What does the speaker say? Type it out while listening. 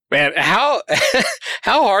Man, how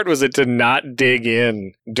how hard was it to not dig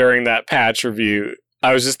in during that patch review?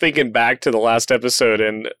 I was just thinking back to the last episode,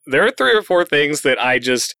 and there are 3 or 4 things that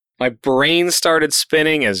my brain started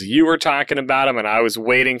spinning as you were talking about them, and I was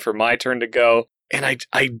waiting for my turn to go, and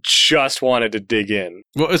I just wanted to dig in.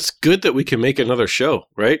 Well, it's good that we can make another show,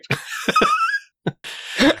 right?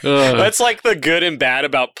 That's like the good and bad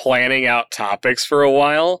about planning out topics for a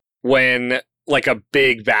while when like a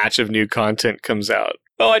big batch of new content comes out.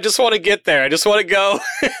 Oh, I just want to get there. I just want to go.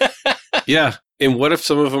 Yeah. And what if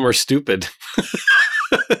some of them are stupid?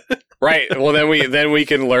 Right. Well, then we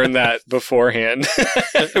can learn that beforehand.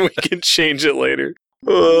 We can change it later.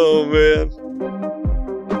 Oh, man.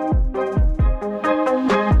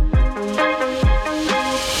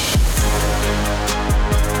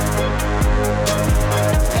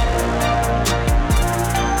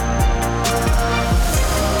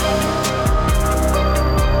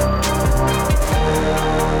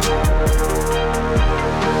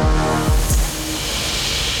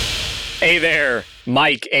 Hey there,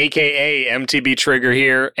 Mike, aka MTB Trigger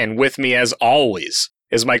here, and with me as always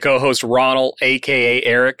is my co-host Ronald, aka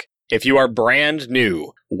Eric. If you are brand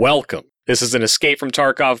new, welcome. This is an Escape from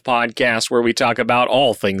Tarkov podcast where we talk about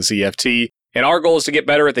all things EFT, and our goal is to get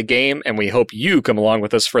better at the game, and we hope you come along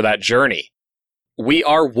with us for that journey. We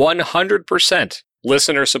are 100%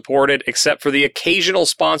 listener supported, except for the occasional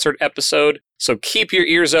sponsored episode, so keep your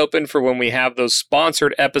ears open for when we have those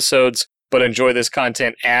sponsored episodes, but enjoy this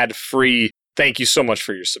content ad-free. Thank you so much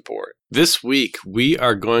for your support. This week, we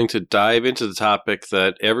are going to dive into the topic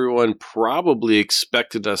that everyone probably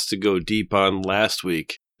expected us to go deep on last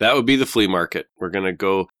week. That would be the flea market. We're going to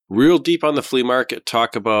go real deep on the flea market,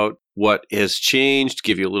 talk about what has changed,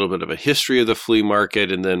 give you a little bit of a history of the flea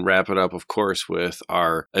market, and then wrap it up, of course, with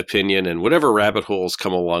our opinion and whatever rabbit holes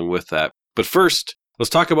come along with that. But first, let's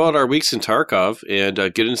talk about our weeks in Tarkov and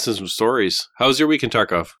get into some stories. How's your week in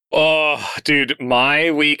Tarkov? Oh, dude,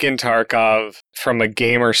 my week in Tarkov from a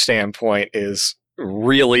gamer standpoint is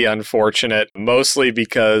really unfortunate, mostly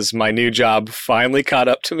because my new job finally caught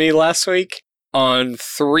up to me last week. On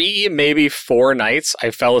 3, maybe 4 nights,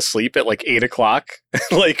 I fell asleep at like 8 o'clock,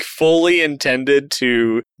 like fully intended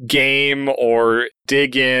to game or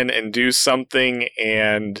dig in and do something,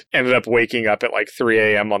 and ended up waking up at like 3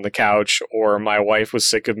 a.m. on the couch, or my wife was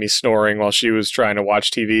sick of me snoring while she was trying to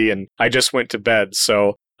watch TV, and I just went to bed.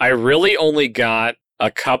 So I really only got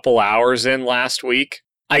a couple hours in last week.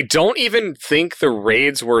 I don't even think the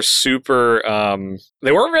raids were super,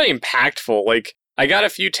 they weren't really impactful. Like, I got a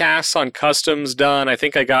few tasks on customs done. I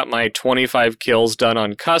think I got my 25 kills done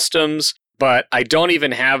on customs, but I don't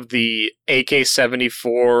even have the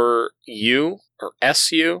AK-74U or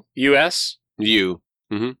SU? US? U.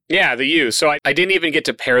 Mm-hmm. Yeah, the U. So I didn't even get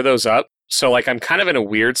to pair those up. So like I'm kind of in a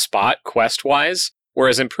weird spot quest-wise,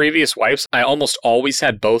 whereas in previous wipes, I almost always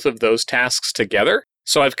had both of those tasks together.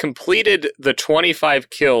 So I've completed the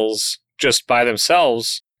 25 kills just by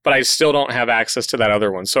themselves, but I still don't have access to that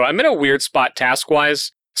other one. So I'm in a weird spot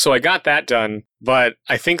task-wise. So I got that done, but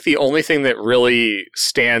I think the only thing that really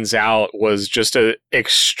stands out was just an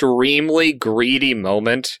extremely greedy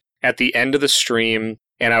moment at the end of the stream,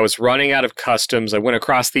 and I was running out of customs. I went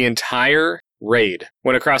across the entire raid,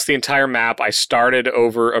 went across the entire map. I started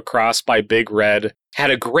over across by Big Red, had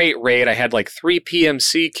a great raid. I had like 3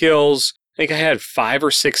 PMC kills. I think I had 5 or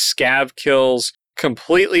 6 scav kills,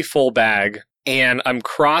 completely full bag. And I'm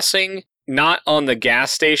crossing not on the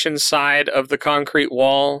gas station side of the concrete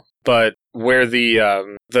wall, but where is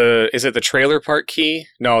it the trailer park key?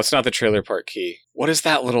 No, it's not the trailer park key. What is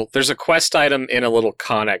that there's a quest item in a little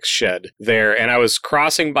Connex shed there, and I was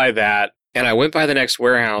crossing by that, and I went by the next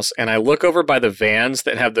warehouse, and I look over by the vans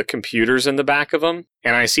that have the computers in the back of them,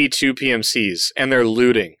 and I see 2 PMCs, and they're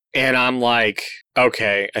looting. And I'm like,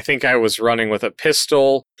 okay, I think I was running with a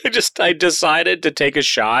pistol. I decided to take a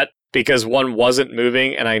shot, because one wasn't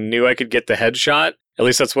moving and I knew I could get the headshot. At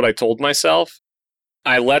least that's what I told myself.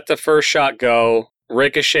 I let the first shot go,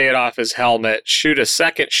 ricochet it off his helmet, shoot a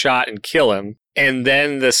second shot and kill him. And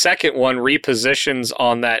then the second one repositions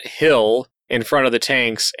on that hill in front of the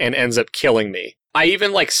tanks and ends up killing me. I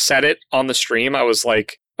even said it on the stream. I was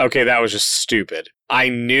like, okay, that was just stupid. I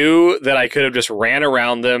knew that I could have just ran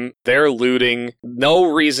around them. They're looting. No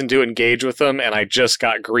reason to engage with them. And I just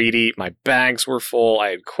got greedy. My bags were full.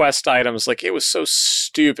 I had quest items. It was so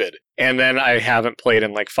stupid. And then I haven't played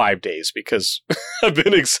in 5 days because I've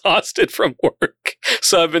been exhausted from work.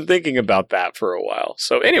 So I've been thinking about that for a while.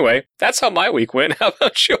 So anyway, that's how my week went. How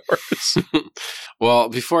about yours? Well,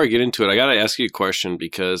 before I get into it, I got to ask you a question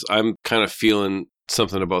because I'm kind of feeling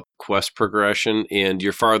something about quest progression, and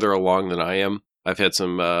you're farther along than I am. I've had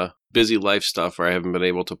some busy life stuff where I haven't been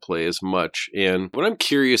able to play as much. And what I'm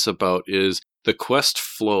curious about is the quest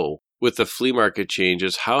flow with the flea market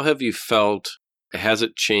changes. How have you felt? Has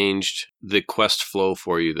it changed the quest flow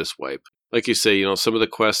for you this wipe? Like you say, some of the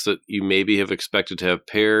quests that you maybe have expected to have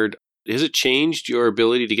paired, has it changed your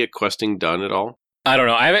ability to get questing done at all? I don't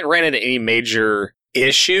know. I haven't ran into any major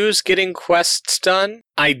issues getting quests done.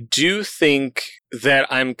 I do think that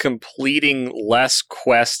I'm completing less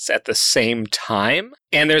quests at the same time,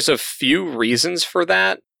 and there's a few reasons for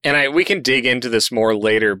that. And we can dig into this more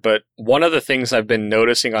later, but one of the things I've been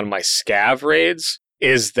noticing on my scav raids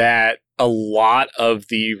is that a lot of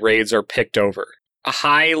the raids are picked over.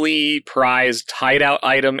 Highly prized hideout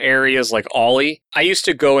item areas like Ollie. I used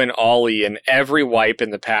to go in Ollie in every wipe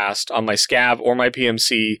in the past on my scav or my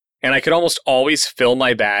PMC, and I could almost always fill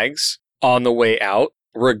my bags on the way out,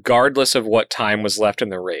 regardless of what time was left in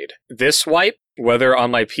the raid. This wipe, whether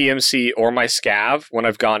on my PMC or my scav, when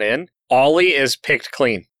I've gone in, Ollie is picked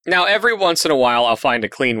clean. Now, every once in a while, I'll find a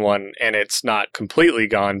clean one, and it's not completely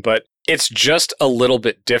gone, but it's just a little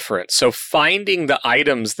bit different. So finding the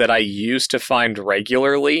items that I used to find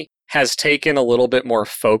regularly has taken a little bit more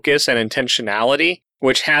focus and intentionality,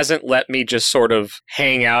 which hasn't let me just sort of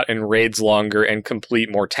hang out in raids longer and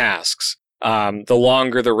complete more tasks. The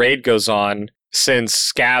longer the raid goes on, since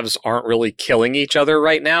scavs aren't really killing each other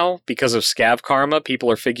right now because of scav karma, people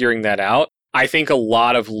are figuring that out. I think a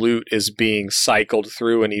lot of loot is being cycled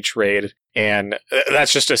through in each raid, and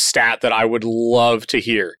that's just a stat that I would love to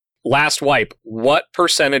hear. Last wipe, what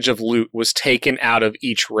percentage of loot was taken out of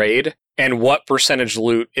each raid, and what percentage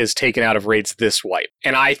loot is taken out of raids this wipe?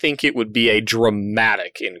 And I think it would be a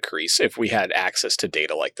dramatic increase if we had access to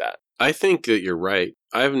data like that. I think that you're right.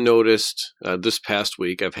 I've noticed this past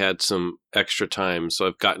week, I've had some extra time, so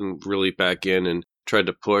I've gotten really back in and tried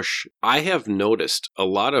to push. I have noticed a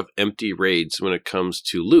lot of empty raids when it comes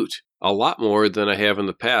to loot. A lot more than I have in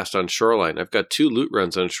the past on Shoreline. I've got 2 loot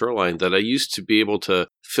runs on Shoreline that I used to be able to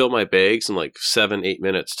fill my bags in like 7-8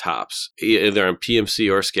 minutes tops. Either on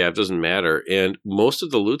PMC or scav, doesn't matter. And most of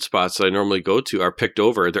the loot spots that I normally go to are picked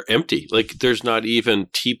over. They're empty. Like there's not even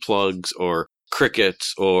T-plugs or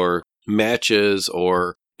crickets or matches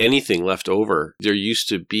or anything left over. There used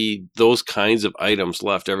to be those kinds of items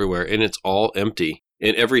left everywhere, and it's all empty.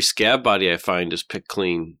 And every scav body I find is picked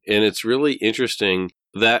clean. And it's really interesting.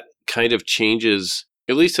 That kind of changes,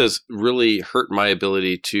 at least has really hurt my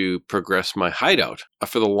ability to progress my hideout.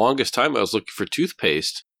 For the longest time, I was looking for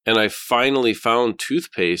toothpaste, and I finally found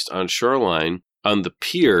toothpaste on Shoreline on the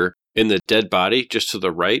pier in the dead body just to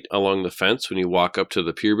the right along the fence when you walk up to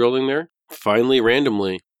the pier building there. Finally,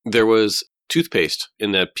 randomly, there was toothpaste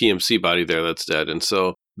in that PMC body there that's dead. And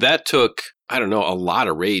so that took, a lot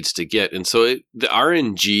of raids to get. And so the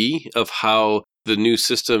RNG of how the new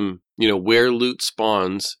system, where loot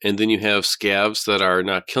spawns, and then you have scavs that are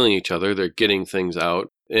not killing each other, they're getting things out,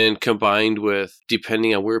 and combined with,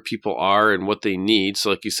 depending on where people are and what they need, so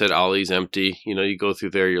like you said, Ollie's empty, you go through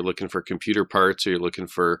there, you're looking for computer parts, or you're looking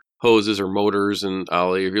for hoses or motors in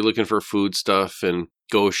Ollie, or you're looking for food stuff and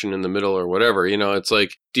Goshen in the middle or whatever, it's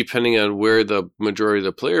like, depending on where the majority of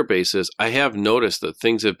the player base is, I have noticed that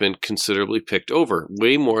things have been considerably picked over,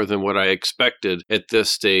 way more than what I expected at this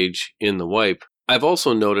stage in the wipe. I've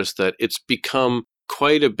also noticed that it's become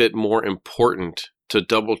quite a bit more important to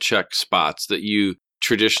double check spots that you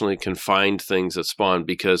traditionally can find things that spawn,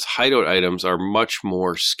 because hideout items are much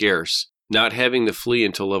more scarce. Not having the flea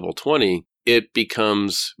until level 20, it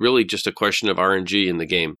becomes really just a question of RNG in the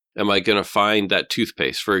game. Am I going to find that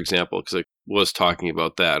toothpaste, for example, because I was talking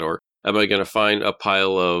about that, or am I going to find a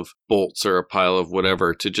pile of bolts or a pile of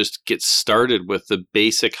whatever to just get started with the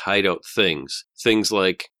basic hideout things? Things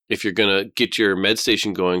like, if you're going to get your med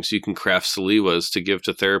station going so you can craft saliwas to give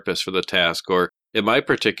to therapists for the task. Or in my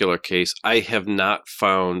particular case, I have not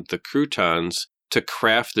found the croutons to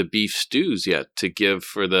craft the beef stews yet to give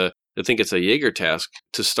for I think it's a Jaeger task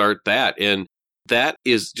to start that. And that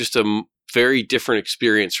is just a very different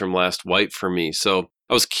experience from last wipe for me. So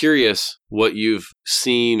I was curious what you've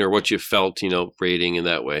seen or what you've felt, raiding in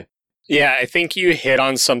that way. Yeah, I think you hit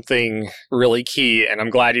on something really key, and I'm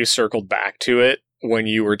glad you circled back to it when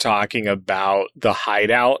you were talking about the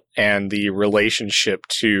hideout and the relationship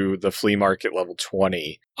to the flea market level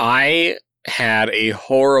 20. I had a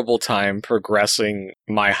horrible time progressing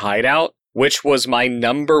my hideout, which was my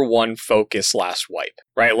number one focus last wipe,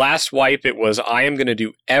 right? Last wipe, it was, I am going to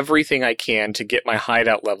do everything I can to get my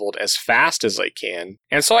hideout leveled as fast as I can.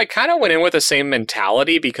 And so I kind of went in with the same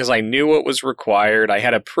mentality because I knew what was required. I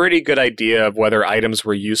had a pretty good idea of whether items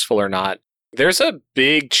were useful or not. There's a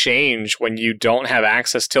big change when you don't have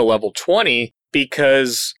access till level 20,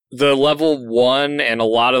 because the level 1 and a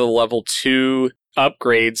lot of the level 2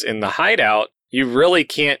 upgrades in the hideout, you really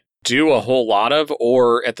can't do a whole lot of,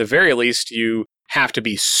 or at the very least, you have to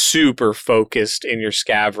be super focused in your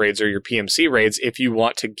scav raids or your PMC raids if you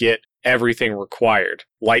want to get everything required.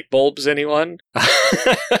 Light bulbs, anyone?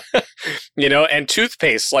 And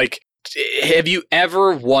toothpaste. Like, have you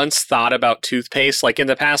ever once thought about toothpaste? Like in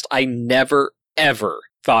the past, I never, ever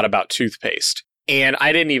thought about toothpaste. And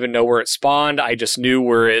I didn't even know where it spawned. I just knew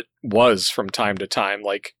where it was from time to time.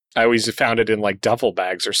 Like, I always found it in like duffel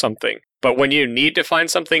bags or something. But when you need to find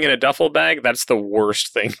something in a duffel bag, that's the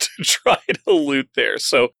worst thing to try to loot there.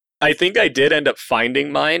 So I think I did end up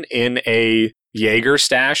finding mine in a Jaeger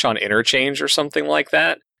stash on Interchange or something like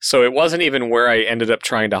that. So it wasn't even where I ended up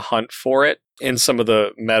trying to hunt for it in some of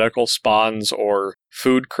the medical spawns or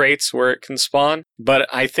food crates where it can spawn. But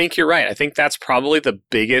I think you're right. I think that's probably the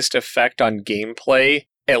biggest effect on gameplay,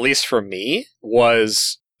 at least for me,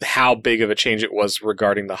 was how big of a change it was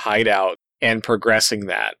regarding the hideout and progressing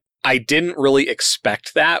that. I didn't really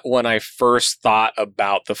expect that when I first thought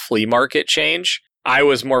about the flea market change. I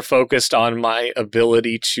was more focused on my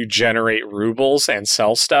ability to generate rubles and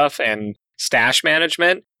sell stuff and stash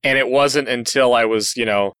management. And it wasn't until I was,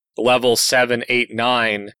 level 7, 8,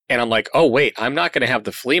 9, and I'm like, oh, wait, I'm not going to have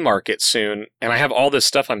the flea market soon. And I have all this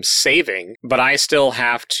stuff I'm saving, but I still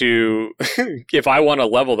have to, if I want to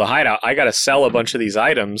level the hideout, I got to sell a bunch of these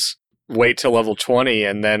items, wait till level 20,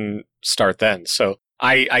 and then start then. So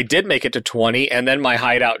I did make it to 20, and then my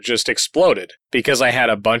hideout just exploded because I had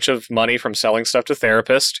a bunch of money from selling stuff to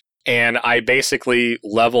Therapist, and I basically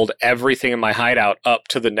leveled everything in my hideout up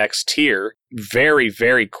to the next tier very,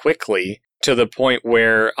 very quickly to the point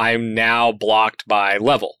where I'm now blocked by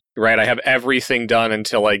level, right? I have everything done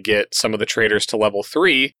until I get some of the traders to level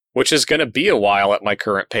 3, which is going to be a while at my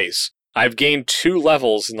current pace. I've gained 2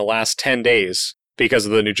 levels in the last 10 days because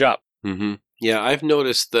of the new job. Mm-hmm. Yeah, I've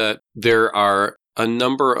noticed that there are a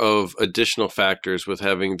number of additional factors with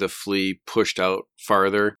having the flea pushed out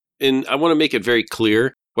farther. And I want to make it very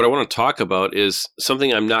clear. What I want to talk about is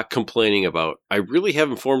something I'm not complaining about. I really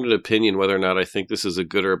haven't formed an opinion whether or not I think this is a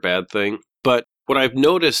good or a bad thing. But what I've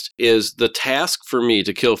noticed is the task for me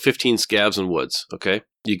to kill 15 scavs in woods, okay?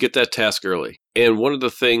 You get that task early. And one of the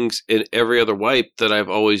things in every other wipe that I've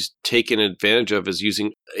always taken advantage of is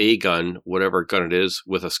using a gun, whatever gun it is,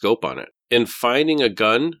 with a scope on it. And finding a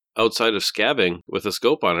gun outside of scabbing with a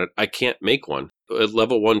scope on it, I can't make one. At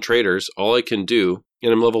level 1 traders, all I can do,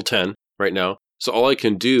 and I'm level 10 right now, so all I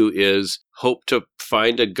can do is hope to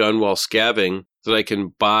find a gun while scabbing that I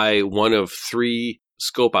can buy one of 3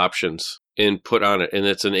 scope options and put on it. And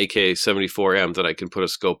it's an AK-74M that I can put a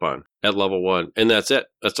scope on at level 1. And that's it.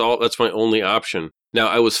 That's all. That's my only option. Now,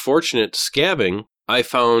 I was fortunate scabbing. I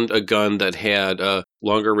found a gun that had a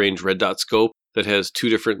longer range red dot scope that has 2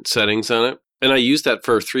 different settings on it. And I used that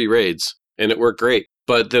for 3 raids and it worked great.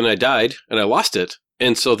 But then I died and I lost it.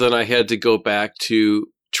 And so then I had to go back to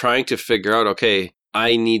trying to figure out, okay,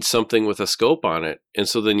 I need something with a scope on it. And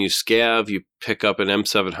so then you scav, you pick up an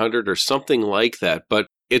M700 or something like that. But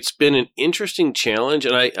it's been an interesting challenge.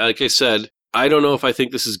 And like I said, I don't know if I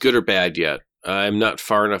think this is good or bad yet. I'm not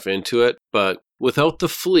far enough into it. But without the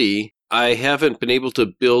flea, I haven't been able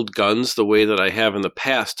to build guns the way that I have in the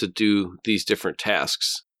past to do these different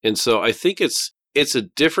tasks. And so I think it's a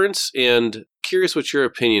difference, and curious what your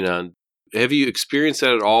opinion on. Have you experienced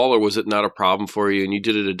that at all, or was it not a problem for you and you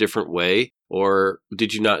did it a different way? Or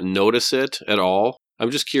did you not notice it at all?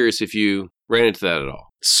 I'm just curious if you ran into that at all.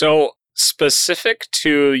 So specific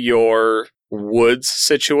to your woods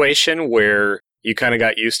situation where you kind of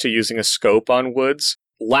got used to using a scope on woods,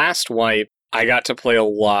 last wipe, I got to play a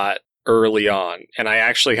lot early on. And I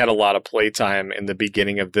actually had a lot of playtime in the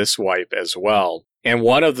beginning of this wipe as well. And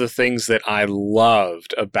one of the things that I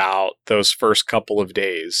loved about those first couple of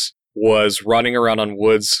days was running around on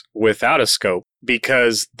woods without a scope,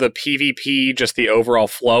 because the PvP, just the overall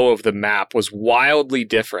flow of the map, was wildly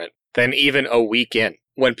different than even a week in.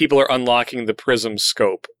 When people are unlocking the Prism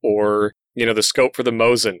scope or, the scope for the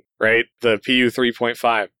Mosin, right? The PU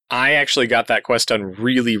 3.5. I actually got that quest done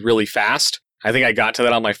really, really fast. I think I got to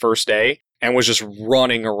that on my first day and was just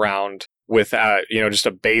running around with, just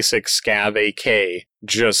a basic scav AK,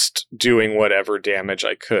 just doing whatever damage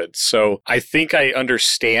I could. So I think I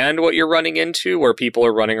understand what you're running into, where people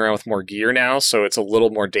are running around with more gear now, so it's a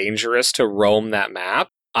little more dangerous to roam that map.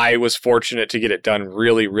 I was fortunate to get it done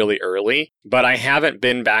really, really early, but I haven't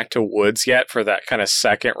been back to woods yet for that kind of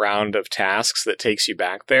second round of tasks that takes you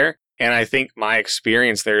back there. And I think my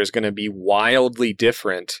experience there is going to be wildly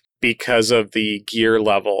different because of the gear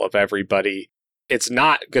level of everybody. It's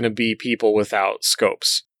not going to be people without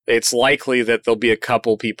scopes. it's likely that there'll be a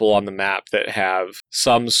couple people on the map that have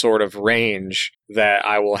some sort of range that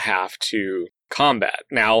I will have to combat.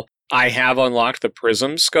 Now, I have unlocked the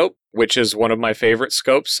Prism scope, which is one of my favorite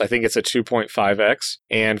scopes. I think it's a 2.5x.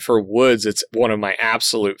 And for woods, it's one of my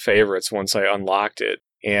absolute favorites once I unlocked it.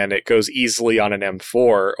 And it goes easily on an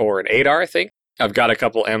M4 or an 8R, I think. I've got a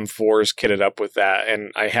couple M4s kitted up with that,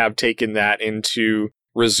 and I have taken that into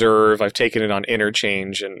reserve. I've taken it on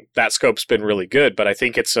interchange, and that scope's been really good, but I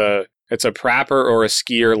think it's a prapper or a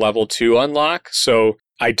skier level 2 unlock, so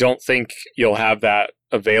I don't think you'll have that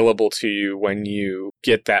available to you when you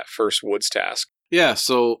get that first woods task. Yeah,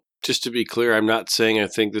 so just to be clear, I'm not saying I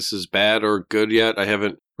think this is bad or good yet. I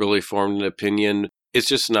haven't really formed an opinion. It's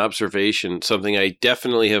just an observation, something I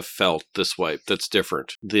definitely have felt this wipe that's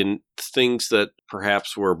different than things that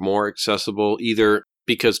perhaps were more accessible, either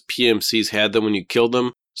because PMCs had them when you killed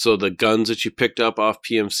them, so the guns that you picked up off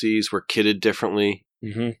PMCs were kitted differently,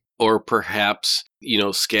 or perhaps,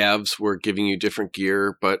 scavs were giving you different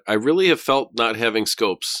gear, but I really have felt not having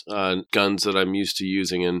scopes on guns that I'm used to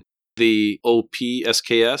using. And the OP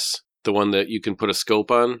SKS, the one that you can put a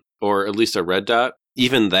scope on, or at least a red dot,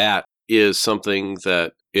 even that is something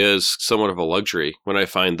that is somewhat of a luxury. When I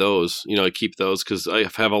find those, I keep those because I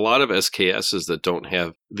have a lot of SKSs that don't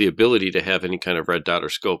have the ability to have any kind of red dot or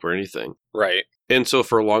scope or anything. Right. And so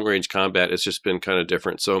for long range combat, it's just been kind of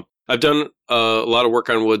different. So I've done a lot of work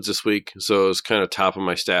on woods this week. So it was kind of top of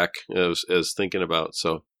my stack as thinking about.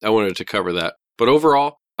 So I wanted to cover that. But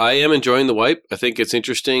overall, I am enjoying the wipe. I think it's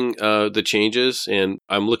interesting, the changes, and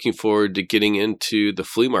I'm looking forward to getting into the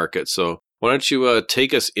flea market. So why don't you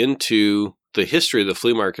take us into the history of the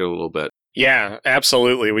flea market a little bit? Yeah,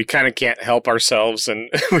 absolutely. We kind of can't help ourselves, and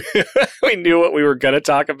we knew what we were going to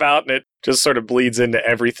talk about, and it just sort of bleeds into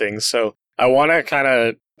everything. So I want to kind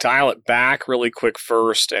of dial it back really quick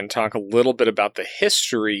first and talk a little bit about the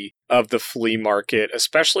history of the flea market,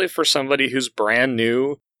 especially for somebody who's brand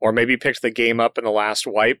new or maybe picked the game up in the last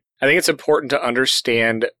wipe. I think it's important to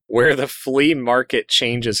understand where the flea market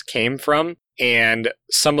changes came from and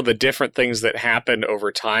some of the different things that happened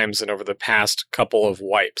over times and over the past couple of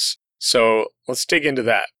wipes. So let's dig into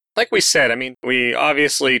that. Like we said, we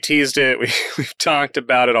obviously teased it. We've talked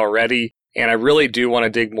about it already. And I really do want to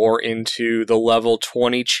dig more into the level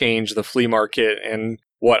 20 change, the flea market, and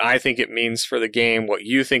what I think it means for the game, what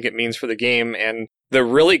you think it means for the game. And the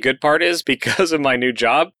really good part is, because of my new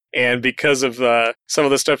job and because of some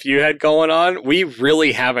of the stuff you had going on, we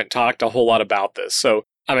really haven't talked a whole lot about this. So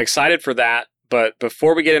I'm excited for that. But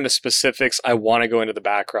before we get into specifics, I want to go into the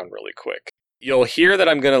background really quick. You'll hear that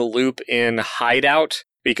I'm going to loop in Hideout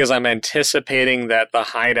because I'm anticipating that the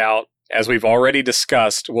Hideout, as we've already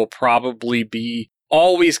discussed, will probably be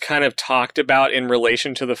always kind of talked about in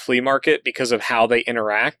relation to the flea market because of how they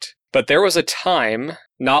interact. But there was a time,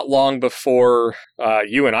 not long before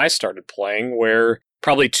you and I started playing, where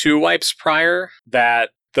probably 2 wipes prior,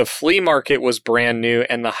 that the flea market was brand new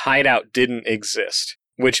and the Hideout didn't exist,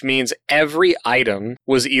 which means every item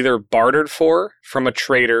was either bartered for from a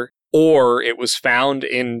trader or it was found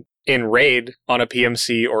in raid on a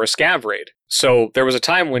PMC or a scav raid. So there was a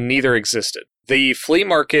time when neither existed. The flea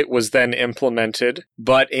market was then implemented,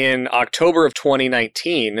 but in October of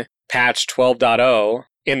 2019, patch 12.0,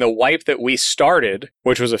 in the wipe that we started,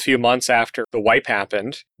 which was a few months after the wipe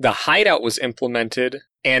happened, the Hideout was implemented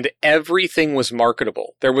and everything was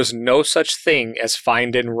marketable. There was no such thing as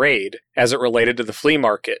find in raid as it related to the flea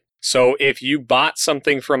market. So if you bought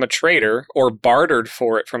something from a trader or bartered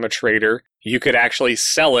for it from a trader, you could actually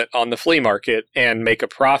sell it on the flea market and make a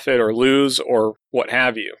profit or lose or what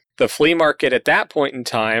have you. The flea market at that point in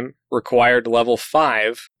time required level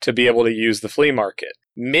 5 to be able to use the flea market.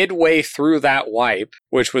 Midway through that wipe,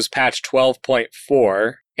 which was patch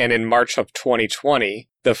 12.4, and in March of 2020,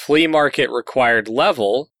 the flea market required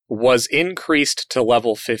level was increased to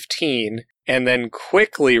level 15 and then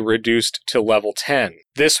quickly reduced to level 10.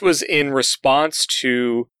 This was in response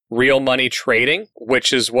to real money trading,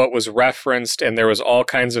 which is what was referenced, and there was all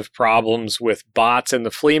kinds of problems with bots in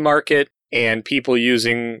the flea market and people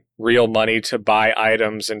using real money to buy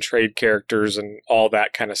items and trade characters and all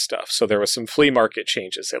that kind of stuff. So there was some flea market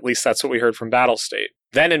changes. At least that's what we heard from Battlestate.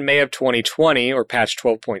 Then in May of 2020, or patch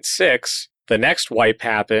 12.6, the next wipe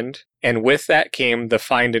happened, and with that came the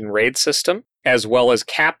find and raid system, as well as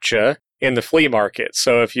CAPTCHA in the flea market.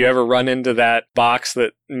 So if you ever run into that box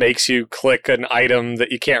that makes you click an item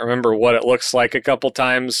that you can't remember what it looks like a couple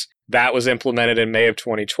times, that was implemented in May of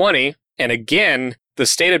 2020. And again, the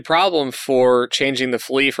stated problem for changing the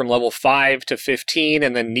flea from level 5 to 15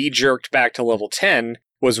 and then knee-jerked back to level 10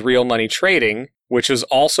 was real money trading, which is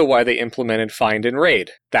also why they implemented find and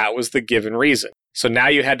raid. That was the given reason. So now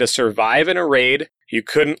you had to survive in a raid, you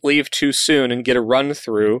couldn't leave too soon and get a run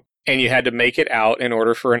through, and you had to make it out in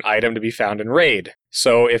order for an item to be found in raid.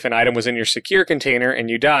 So if an item was in your secure container and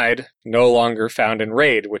you died, no longer found in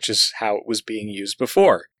raid, which is how it was being used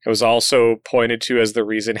before. It was also pointed to as the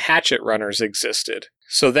reason hatchet runners existed.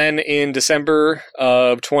 So then in December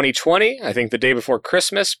of 2020, I think the day before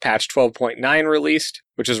Christmas, patch 12.9 released,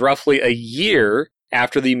 which is roughly a year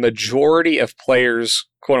after the majority of players,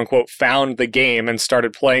 quote-unquote, found the game and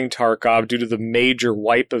started playing Tarkov due to the major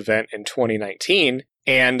wipe event in 2019,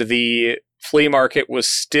 and the flea market was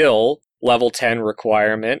still level 10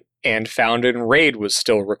 requirement, and found in raid was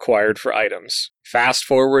still required for items. Fast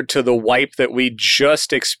forward to the wipe that we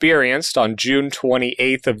just experienced on June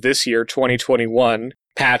 28th of this year, 2021,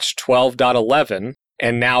 patch 12.11,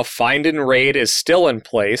 and now find in raid is still in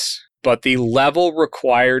place, but the level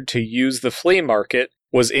required to use the flea market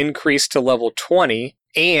was increased to level 20,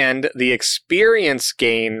 and the experience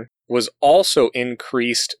gain was also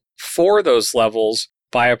increased for those levels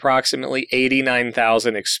by approximately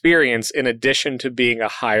 89,000 experience in addition to being a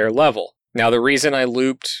higher level. Now, the reason I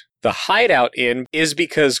looped the hideout in is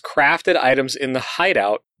because crafted items in the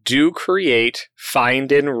hideout do create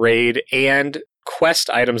find in raid and quest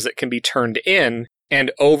items that can be turned in,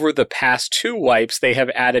 and over the past 2 wipes, they have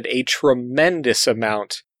added a tremendous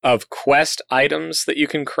amount of quest items that you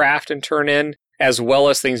can craft and turn in, as well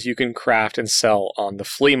as things you can craft and sell on the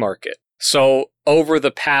flea market. So over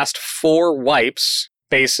the past 4 wipes,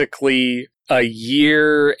 basically a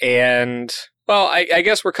year and, well, I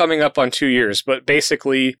guess we're coming up on 2 years, but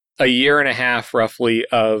basically a year and a half roughly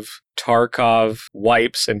of Tarkov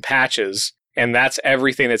wipes and patches. And that's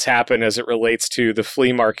everything that's happened as it relates to the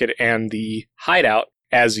flea market and the hideout,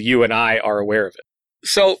 as you and I are aware of it.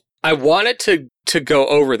 So I wanted to go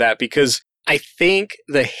over that because I think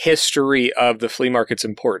the history of the flea market's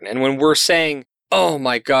important. And when we're saying, oh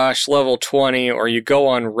my gosh, level 20, or you go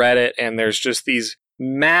on Reddit and there's just these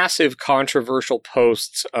massive controversial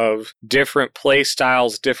posts of different play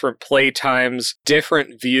styles, different play times,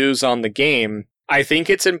 different views on the game, I think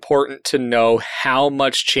it's important to know how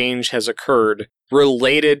much change has occurred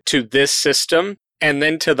related to this system and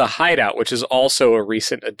then to the hideout, which is also a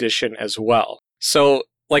recent addition as well. So,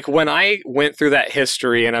 like when I went through that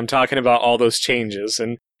history and I'm talking about all those changes,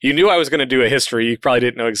 and you knew I was going to do a history, you probably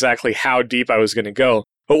didn't know exactly how deep I was going to go.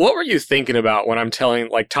 But what were you thinking about when I'm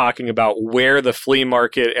talking about where the flea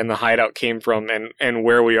market and the hideout came from and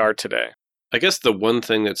where we are today? I guess the one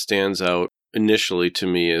thing that stands out initially to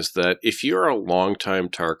me is that if you're a longtime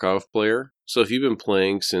Tarkov player, so if you've been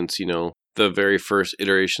playing since, the very first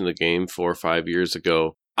iteration of the game 4 or 5 years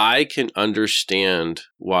ago, I can understand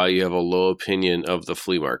why you have a low opinion of the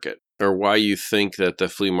flea market, or why you think that the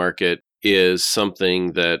flea market is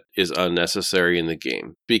something that is unnecessary in the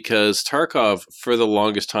game. Because Tarkov, for the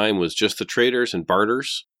longest time, was just the traders and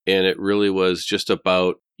barters, and it really was just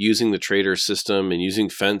about using the trader system and using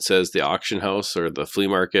Fence as the auction house or the flea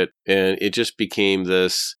market. And it just became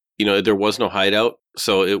this, there was no hideout.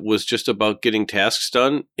 So it was just about getting tasks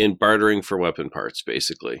done and bartering for weapon parts,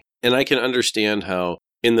 basically. And I can understand how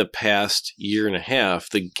in the past year and a half,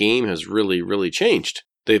 the game has really, really changed.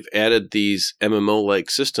 They've added these MMO-like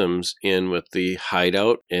systems in with the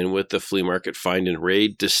hideout and with the flea market find and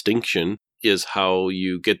raid. Distinction is how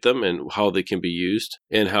you get them and how they can be used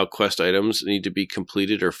and how quest items need to be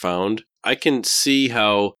completed or found. I can see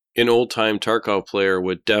how an old-time Tarkov player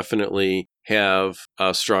would definitely have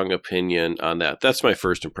a strong opinion on that. That's my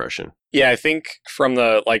first impression. Yeah, I think from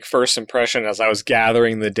the first impression as I was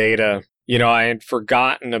gathering the data, I had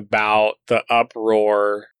forgotten about the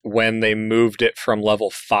uproar when they moved it from level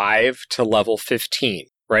 5 to level 15,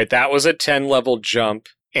 right? That was a 10-level jump,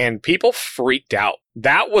 and people freaked out.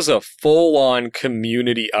 That was a full-on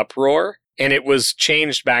community uproar, and it was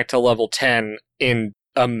changed back to level 10 in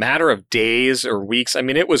a matter of days or weeks. I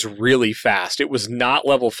mean, it was really fast. It was not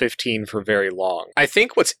level 15 for very long. I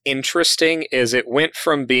think what's interesting is it went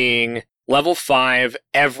from being level 5,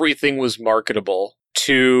 everything was marketable,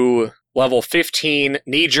 to level 15,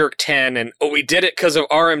 knee-jerk 10, and we did it because of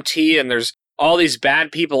RMT, and there's all these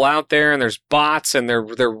bad people out there, and there's bots, and they're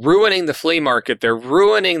ruining the flea market, they're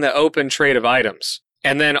ruining the open trade of items.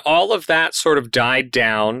 And then all of that sort of died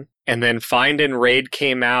down, and then Find and Raid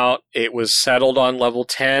came out, it was settled on level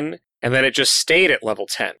 10, and then it just stayed at level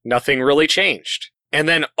 10. Nothing really changed. And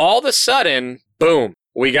then all of a sudden, boom,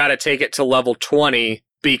 we got to take it to level 20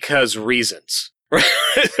 because reasons.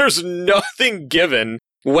 There's nothing given.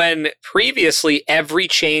 When previously every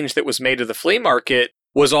change that was made to the flea market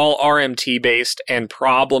was all RMT based and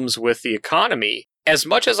problems with the economy, as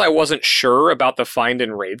much as I wasn't sure about the find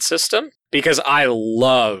and raid system, because I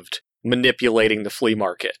loved manipulating the flea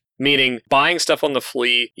market. Meaning buying stuff on the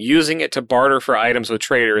flea, using it to barter for items with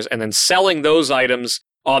traders, and then selling those items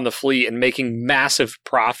on the flea and making massive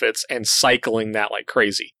profits and cycling that like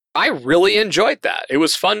crazy. I really enjoyed that. It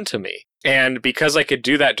was fun to me. And because I could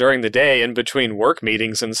do that during the day in between work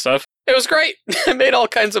meetings and stuff, it was great. I made all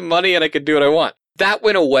kinds of money and I could do what I want. That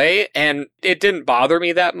went away and it didn't bother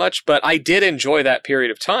me that much, but I did enjoy that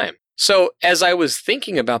period of time. So as I was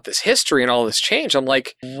thinking about this history and all this change, I'm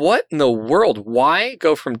like, what in the world? Why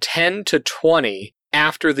go from 10 to 20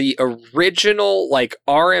 after the original like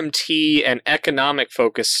RMT and economic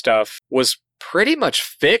focus stuff was pretty much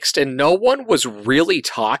fixed and no one was really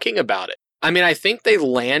talking about it? I mean, I think they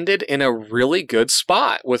landed in a really good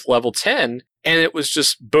spot with level 10 and it was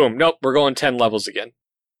just boom, nope, we're going 10 levels again.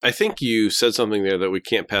 I think you said something there that we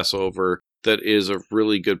can't pass over that is a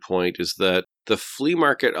really good point, is that the flea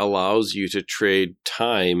market allows you to trade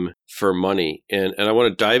time for money. And I want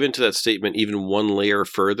to dive into that statement even one layer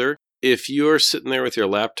further. If you're sitting there with your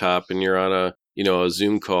laptop and you're on a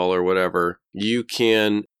Zoom call or whatever, you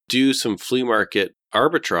can do some flea market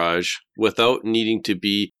arbitrage without needing to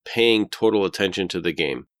be paying total attention to the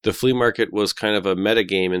game. The flea market was kind of a meta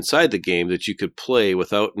game inside the game that you could play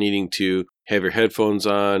without needing to have your headphones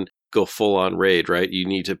on, go full on raid, right? You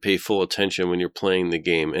need to pay full attention when you're playing the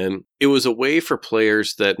game. And it was a way for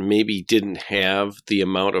players that maybe didn't have the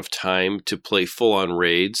amount of time to play full on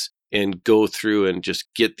raids and go through and just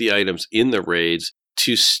get the items in the raids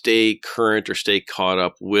to stay current or stay caught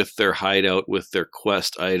up with their hideout, with their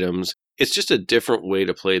quest items. It's just a different way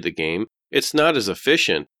to play the game. It's not as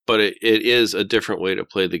efficient, but it is a different way to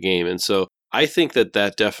play the game. And so I think that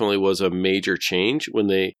definitely was a major change when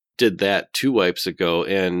they did that 2 wipes ago.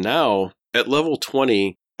 And now at level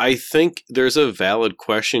 20, I think there's a valid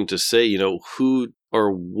question to say, who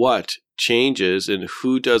or what changes and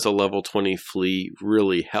who does a level 20 flea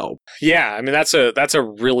really help? Yeah, I mean, that's a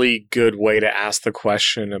really good way to ask the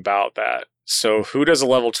question about that. So who does a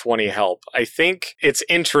level 20 help? I think it's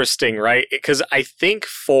interesting, right? Because I think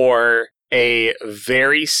for a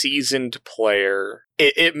very seasoned player,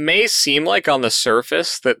 it may seem like on the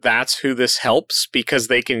surface that that's who this helps because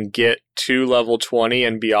they can get to level 20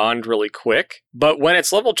 and beyond really quick. But when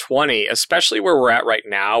it's level 20, especially where we're at right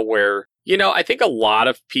now, where, I think a lot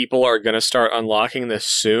of people are going to start unlocking this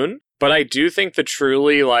soon. But I do think the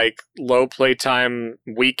truly low playtime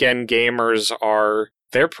weekend gamers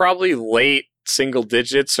they're probably late single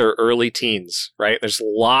digits or early teens, right? There's a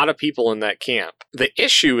lot of people in that camp. The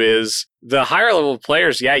issue is the higher level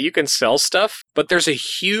players, yeah, you can sell stuff, but there's a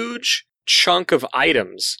huge chunk of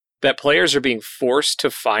items that players are being forced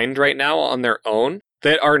to find right now on their own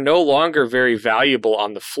that are no longer very valuable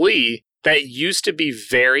on the flea that used to be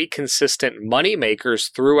very consistent money makers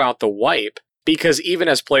throughout the wipe. Because even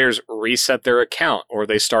as players reset their account or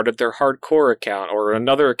they started their hardcore account or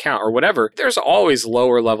another account or whatever, there's always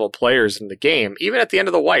lower level players in the game. Even at the end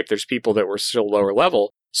of the wipe, there's people that were still lower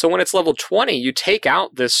level. So when it's level 20, you take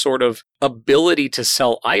out this sort of ability to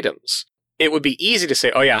sell items. It would be easy to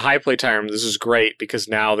say, oh yeah, high playtime, this is great because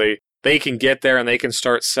now they can get there and they can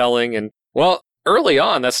start selling. And well, early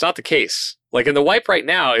on, that's not the case. Like in the wipe right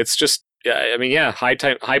now, it's just,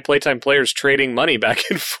 high playtime players trading money back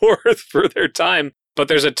and forth for their time, but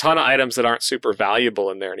there's a ton of items that aren't super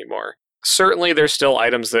valuable in there anymore. Certainly, there's still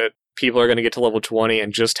items that people are going to get to level 20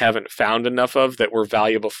 and just haven't found enough of that were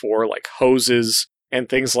valuable before, like hoses and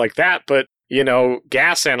things like that. But,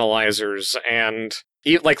 gas analyzers and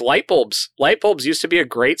like light bulbs. Light bulbs used to be a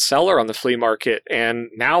great seller on the flea market, and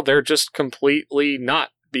now they're just completely not,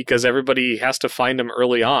 because everybody has to find them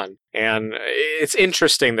early on. And it's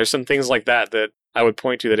interesting. There's some things like that I would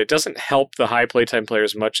point to that it doesn't help the high playtime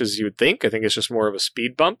players much as you would think. I think it's just more of a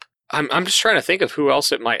speed bump. I'm just trying to think of who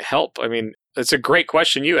else it might help. I mean, it's a great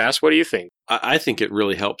question you asked. What do you think? I think it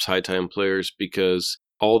really helps high time players because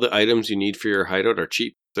all the items you need for your hideout are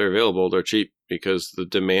cheap. They're available. They're cheap because the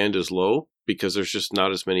demand is low because there's just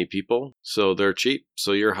not as many people. So they're cheap.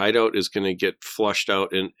 So your hideout is going to get flushed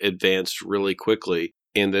out and advanced really quickly.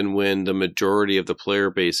 And then when the majority of the player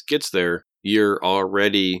base gets there, you're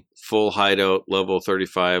already full hideout, level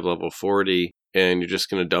 35, level 40, and you're just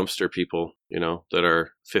going to dumpster people, that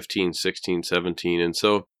are 15, 16, 17. And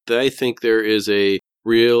so I think there is a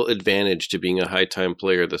real advantage to being a high time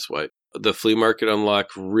player this way. The flea market unlock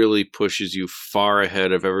really pushes you far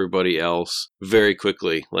ahead of everybody else very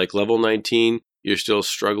quickly. Like level 19, you're still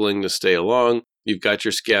struggling to stay along. You've got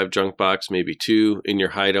your scav junk box, maybe 2, in your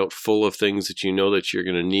hideout full of things that you know that you're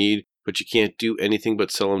going to need, but you can't do anything but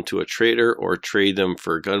sell them to a trader or trade them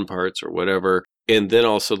for gun parts or whatever. And then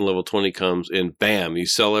all of a sudden level 20 comes and bam, you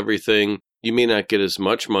sell everything. you may not get as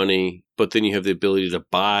much money, but then you have the ability to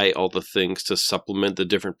buy all the things to supplement the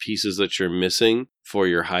different pieces that you're missing for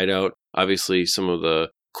your hideout. Obviously, some of the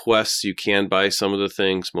quests you can buy some of the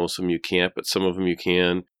things, most of them you can't, but some of them you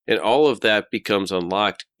can. And all of that becomes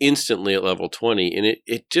unlocked instantly at level 20. And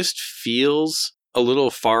it just feels a little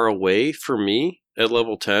far away for me at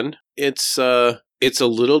level 10. It's a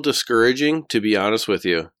little discouraging, to be honest with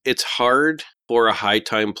you. It's hard for a high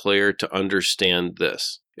time player to understand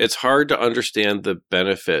this. It's hard to understand the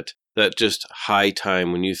benefit that just high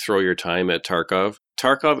time when you throw your time at Tarkov.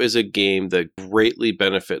 Tarkov is a game that greatly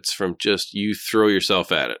benefits from just you throw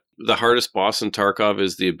yourself at it. The hardest boss in Tarkov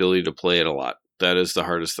is the ability to play it a lot. That is the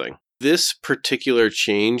hardest thing. This particular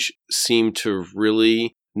change seemed to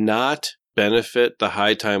really not benefit the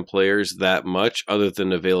high time players that much other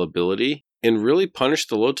than availability, and really punish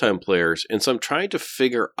the low time players. And so I'm trying to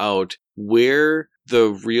figure out where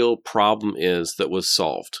the real problem is that was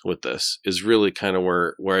solved with this is really kind of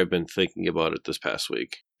where I've been thinking about it this past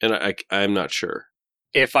week. And I'm not sure.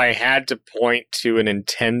 If I had to point to an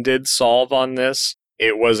intended solve on this,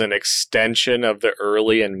 it was an extension of the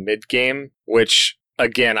early and mid game, which,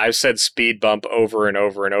 again, I've said speed bump over and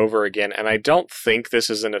over and over again, and I don't think this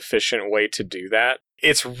is an efficient way to do that.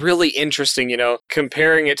 It's really interesting,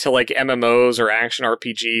 comparing it to like MMOs or action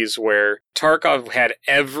RPGs where Tarkov had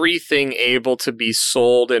everything able to be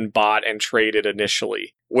sold and bought and traded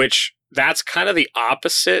initially, which that's kind of the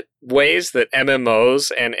opposite ways that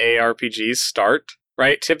MMOs and ARPGs start.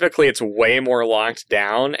 Right? Typically, it's way more locked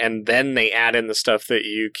down, and then they add in the stuff that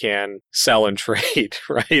you can sell and trade,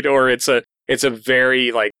 right? Or it's a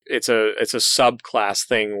very it's a subclass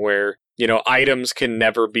thing where items can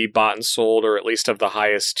never be bought and sold, or at least of the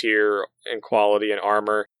highest tier in quality and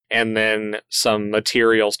armor, and then some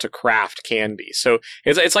materials to craft can be. So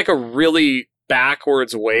it's like a really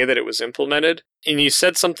backwards way that it was implemented. And you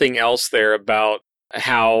said something else there about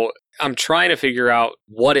how I'm trying to figure out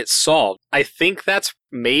what it solved. I think that's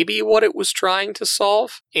maybe what it was trying to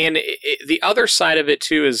solve. And the other side of it,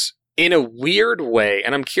 too, is in a weird way,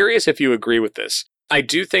 and I'm curious if you agree with this, I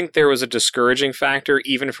do think there was a discouraging factor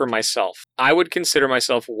even for myself. I would consider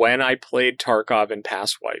myself, when I played Tarkov in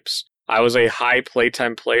past wipes, I was a high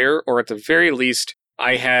playtime player, or at the very least,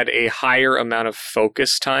 I had a higher amount of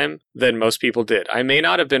focus time than most people did. I may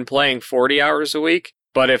not have been playing 40 hours a week,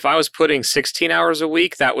 but if I was putting 16 hours a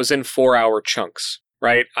week, that was in 4-hour chunks,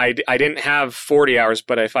 right? I didn't have 40 hours,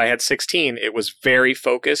 but if I had 16, it was very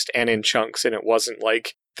focused and in chunks, and it wasn't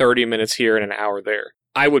like 30 minutes here and an hour there.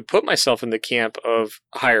 I would put myself in the camp of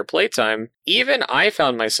higher playtime. Even I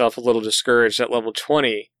found myself a little discouraged at level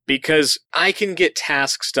 20 because I can get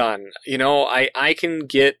tasks done. I can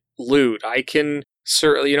get loot. I can,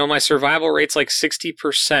 my survival rate's like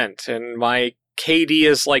 60% and my KD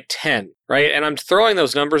is like 10, right? And I'm throwing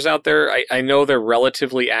those numbers out there. I know they're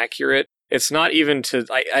relatively accurate. It's not even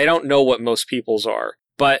I don't know what most people's are.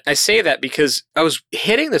 But I say that because I was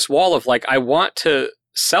hitting this wall of I want to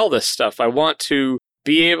sell this stuff. I want to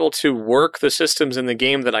be able to work the systems in the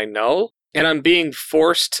game that I know. And I'm being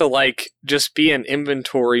forced to just be an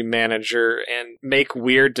inventory manager and make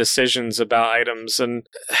weird decisions about items. And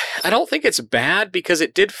I don't think it's bad because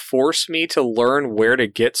it did force me to learn where to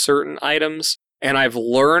get certain items. And I've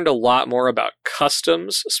learned a lot more about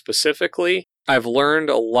customs specifically. I've learned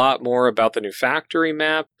a lot more about the new factory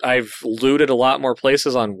map. I've looted a lot more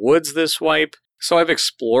places on woods this wipe. So I've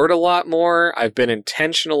explored a lot more. I've been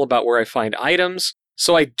intentional about where I find items.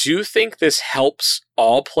 So I do think this helps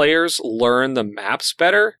all players learn the maps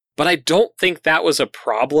better, but I don't think that was a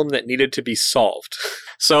problem that needed to be solved.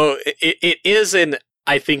 So it is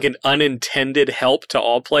I think an unintended help to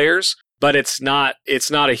all players, but it's not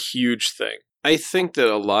a huge thing. I think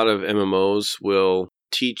that a lot of MMOs will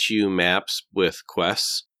teach you maps with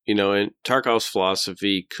quests. And Tarkov's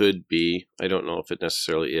philosophy could be, I don't know if it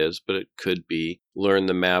necessarily is, but it could be learn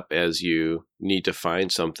the map as you need to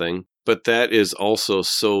find something. But that is also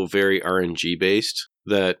so very RNG based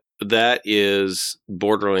that is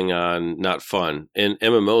bordering on not fun. And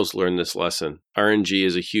MMOs learn this lesson. RNG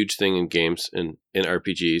is a huge thing in games and in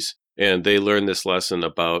RPGs. And they learn this lesson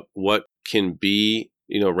about what can be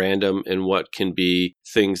random and what can be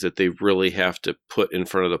things that they really have to put in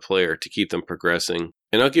front of the player to keep them progressing.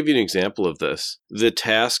 And I'll give you an example of this. The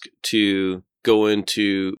task to go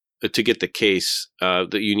into to get the case that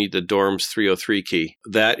you need the dorms 303 key.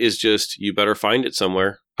 That is just, you better find it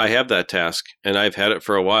somewhere. I have that task and I've had it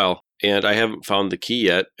for a while and I haven't found the key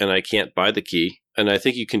yet and I can't buy the key. And I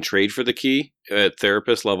think you can trade for the key at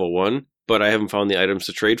therapist level 1, but I haven't found the items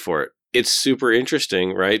to trade for it. It's super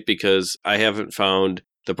interesting, right? Because I haven't found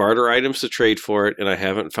the barter items to trade for it, and I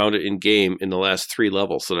haven't found it in game in the last 3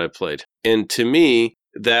 levels that I've played. And to me,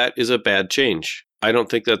 that is a bad change. I don't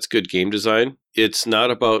think that's good game design. It's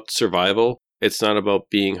not about survival. It's not about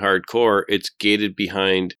being hardcore. It's gated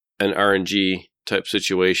behind an RNG type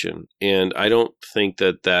situation. And I don't think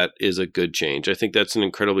that that is a good change. I think that's an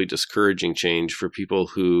incredibly discouraging change for people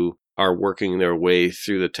who are working their way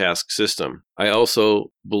through the task system. I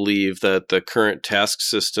also believe that the current task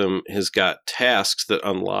system has got tasks that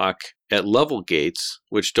unlock at level gates,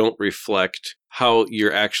 which don't reflect how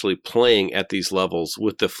you're actually playing at these levels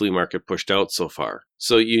with the flea market pushed out so far.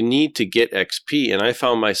 So you need to get XP, and I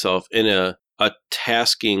found myself in a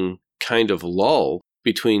tasking kind of lull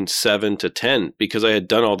between 7 to 10 because I had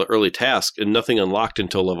done all the early tasks and nothing unlocked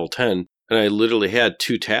until level 10. And I literally had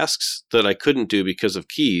 2 tasks that I couldn't do because of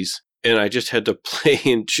keys. And I just had to play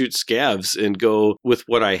and shoot scavs and go with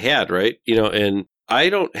what I had, right? And I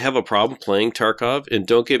don't have a problem playing Tarkov. And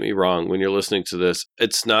don't get me wrong, when you're listening to this,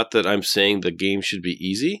 it's not that I'm saying the game should be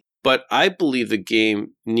easy, but I believe the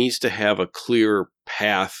game needs to have a clear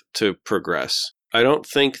path to progress. I don't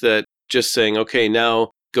think that just saying, okay,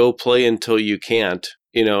 now go play until you can't,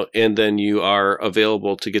 and then you are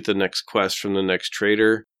available to get the next quest from the next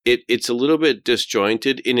trader. It's a little bit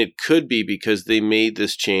disjointed, and it could be because they made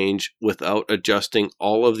this change without adjusting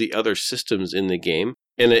all of the other systems in the game.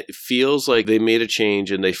 And it feels like they made a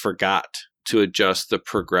change and they forgot to adjust the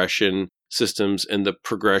progression systems and the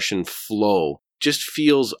progression flow. Just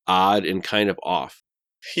feels odd and kind of off.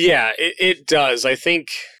 Yeah, it does. I think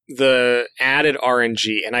the added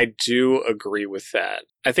RNG, and I do agree with that.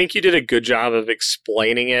 I think you did a good job of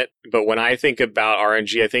explaining it, but when I think about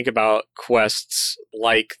RNG, I think about quests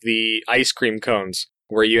like the ice cream cones,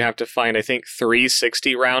 where you have to find, I think, 3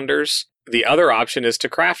 60-rounders. The other option is to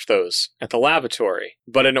craft those at the lavatory.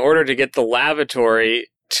 But in order to get the lavatory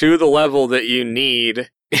to the level that you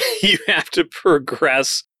need, you have to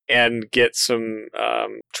progress and get some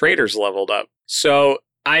traders leveled up. So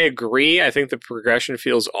I agree. I think the progression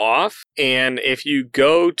feels off. And if you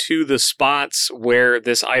go to the spots where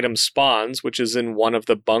this item spawns, which is in one of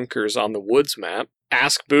the bunkers on the woods map,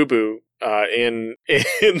 ask Boo Boo in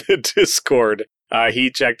the Discord.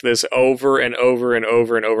 He checked this over and over and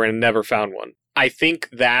over and over and never found one. I think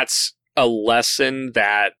that's a lesson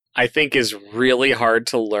that I think is really hard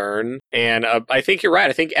to learn. And I think you're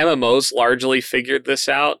right. I think MMOs largely figured this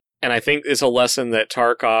out. And I think it's a lesson that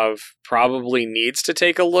Tarkov probably needs to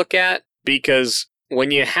take a look at, because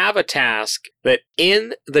when you have a task that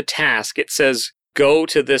in the task it says go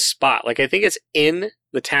to this spot, like I think it's in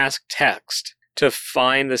the task text to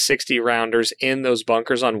find the 60-rounders in those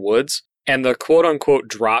bunkers on woods, and the quote-unquote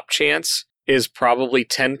drop chance is probably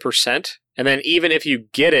 10%. And then even if you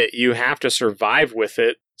get it, you have to survive with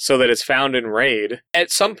it so that it's found in raid.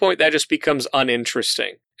 At some point, that just becomes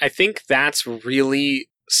uninteresting. I think that's really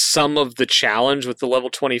some of the challenge with the level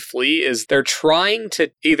 20 flea is they're trying to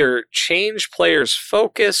either change players'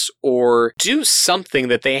 focus or do something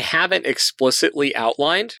that they haven't explicitly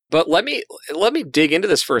outlined. But let me dig into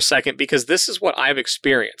this for a second, because this is what I've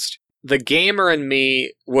experienced. The gamer in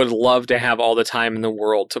me would love to have all the time in the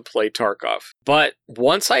world to play Tarkov. But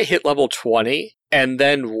once I hit level 20 and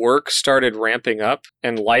then work started ramping up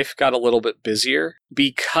and life got a little bit busier,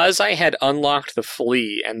 because I had unlocked the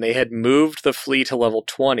flea and they had moved the flea to level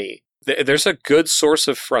 20, there's a good source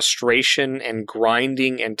of frustration and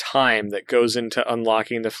grinding and time that goes into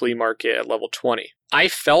unlocking the flea market at level 20. I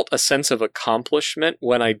felt a sense of accomplishment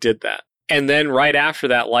when I did that. And then right after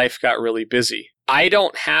that, life got really busy. I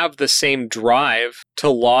don't have the same drive to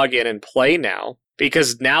log in and play now,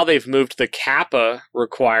 because now they've moved the Kappa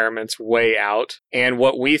requirements way out, and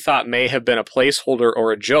what we thought may have been a placeholder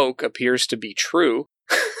or a joke appears to be true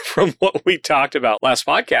from what we talked about last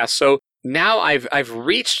podcast. So now I've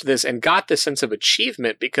reached this and got this sense of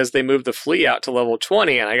achievement because they moved the flea out to level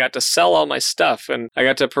 20, and I got to sell all my stuff, and I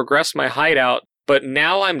got to progress my hideout. But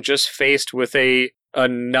now I'm just faced with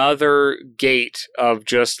another gate of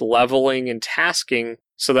just leveling and tasking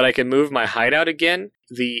so that I can move my hideout again.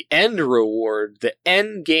 The end reward, the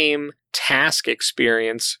end game task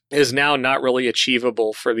experience is now not really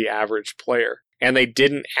achievable for the average player. And they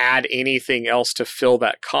didn't add anything else to fill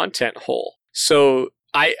that content hole. So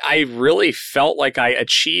I really felt like I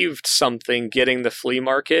achieved something getting the flea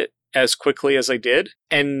market as quickly as I did.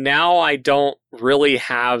 And now I don't really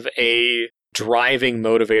have a driving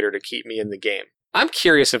motivator to keep me in the game. I'm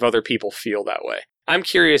curious if other people feel that way. I'm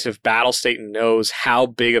curious if Battlestate knows how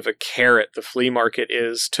big of a carrot the flea market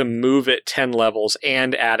is to move it 10 levels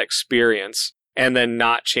and add experience, and then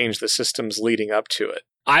not change the systems leading up to it.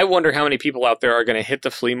 I wonder how many people out there are going to hit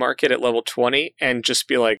the flea market at level 20 and just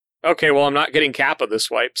be like, Okay, well, I'm not getting Kappa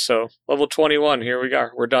this wipe, so level 21, here we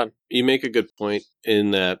are. We're done. You make a good point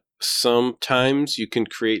in that sometimes you can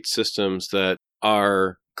create systems that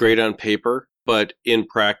are great on paper, but in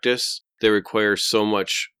practice, they require so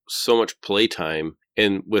much playtime.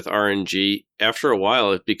 And with RNG, after a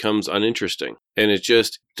while, it becomes uninteresting and it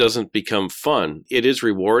just doesn't become fun. It is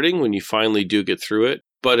rewarding when you finally do get through it,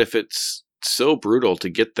 but if it's so brutal to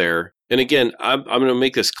get there, and again, I'm going to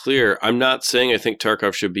make this clear. I'm not saying I think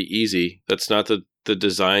Tarkov should be easy. That's not the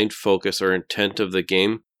design, focus, or intent of the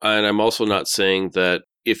game. And I'm also not saying that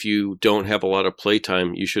if you don't have a lot of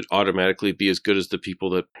playtime, you should automatically be as good as the people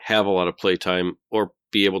that have a lot of playtime or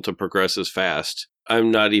be able to progress as fast.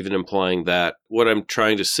 I'm not even implying that. What I'm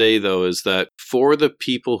trying to say, though, is that for the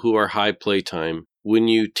people who are high playtime, when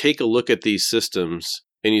you take a look at these systems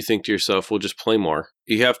and you think to yourself, well, just play more,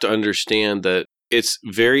 you have to understand that it's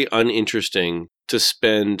very uninteresting to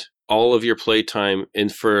spend all of your playtime in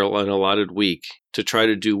for an allotted week to try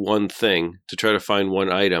to do one thing, to try to find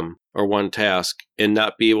one item or one task and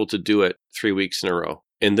not be able to do it 3 weeks in a row.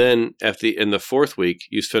 And then in the fourth week,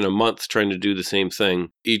 you spend a month trying to do the same thing.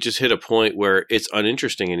 You just hit a point where it's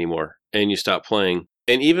uninteresting anymore and you stop playing.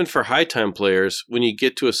 And even for high time players, when you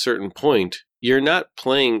get to a certain point, you're not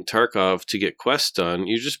playing Tarkov to get quests done.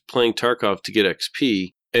 You're just playing Tarkov to get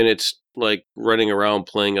XP. And it's like running around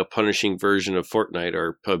playing a punishing version of Fortnite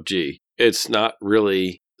or PUBG. It's not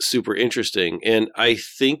really super interesting. And I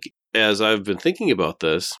think as I've been thinking about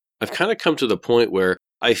this, I've kind of come to the point where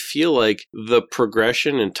I feel like the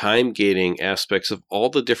progression and time gating aspects of all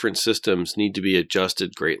the different systems need to be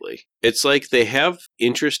adjusted greatly. It's like they have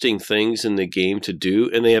interesting things in the game to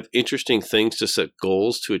do, and they have interesting things to set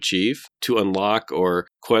goals to achieve, to unlock, or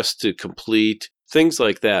quests to complete, things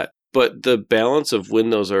like that. But the balance of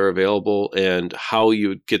when those are available and how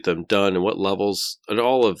you get them done and what levels and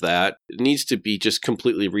all of that needs to be just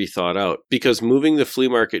completely rethought out, because moving the flea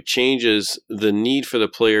market changes the need for the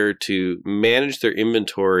player to manage their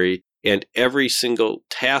inventory and every single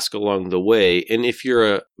task along the way. And if you're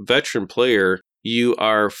a veteran player, you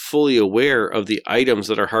are fully aware of the items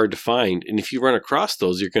that are hard to find. And if you run across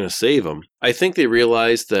those, you're going to save them. I think they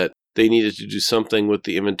realized that they needed to do something with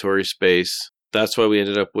the inventory space. That's why we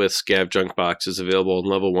ended up with scav junk boxes available in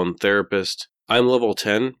level 1 therapist. I'm level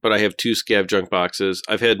 10, but I have 2 scav junk boxes.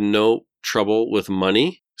 I've had no trouble with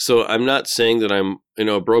money. So I'm not saying that I'm,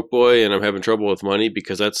 a broke boy and I'm having trouble with money,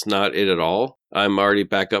 because that's not it at all. I'm already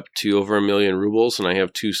back up to over 1 million rubles and I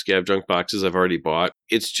have 2 scav junk boxes I've already bought.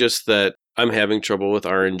 It's just that I'm having trouble with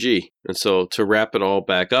RNG. And so to wrap it all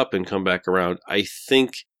back up and come back around, I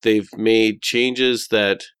think they've made changes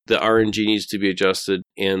that the RNG needs to be adjusted,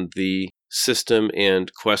 and the system and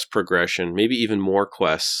quest progression, maybe even more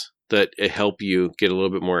quests that help you get a little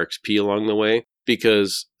bit more XP along the way,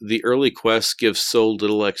 because the early quests give so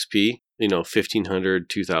little XP, 1,500,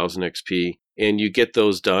 2,000 XP, and you get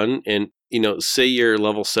those done. And, say you're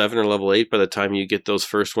level 7 or level 8 by the time you get those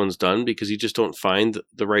first ones done, because you just don't find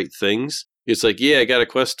the right things. It's like, yeah, I got a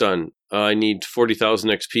quest done. I need 40,000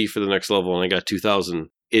 XP for the next level and I got 2,000.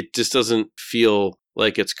 It just doesn't feel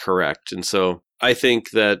like it's correct. And so I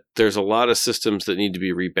think that there's a lot of systems that need to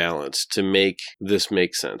be rebalanced to make this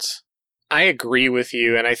make sense. I agree with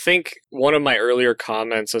you. And I think one of my earlier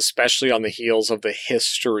comments, especially on the heels of the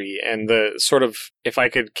history and the sort of, if I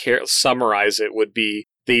could summarize it, would be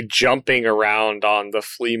the jumping around on the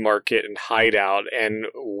flea market and hideout and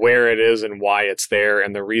where it is and why it's there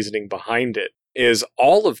and the reasoning behind it, is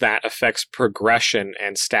all of that affects progression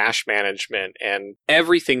and stash management and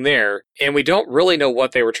everything there. And we don't really know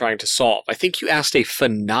what they were trying to solve. I think you asked a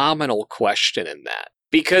phenomenal question in that,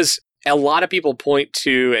 because a lot of people point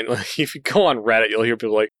to, and if you go on Reddit, you'll hear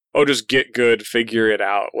people like, oh, just get good, figure it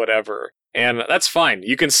out, whatever. And that's fine.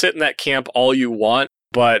 You can sit in that camp all you want,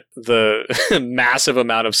 but the massive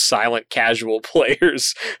amount of silent casual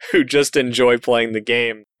players who just enjoy playing the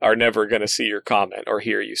game are never going to see your comment or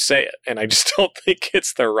hear you say it. And I just don't think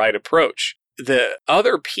it's the right approach. The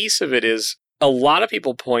other piece of it is a lot of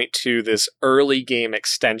people point to this early game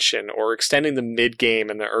extension or extending the mid game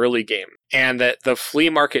and the early game, and that the flea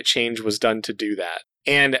market change was done to do that.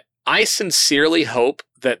 And I sincerely hope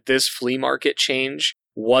that this flea market change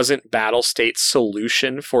wasn't Battlestate's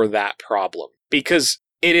solution for that problem, because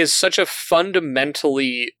it is such a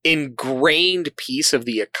fundamentally ingrained piece of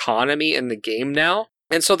the economy in the game now.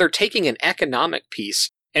 And so they're taking an economic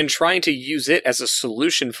piece and trying to use it as a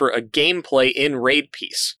solution for a gameplay in raid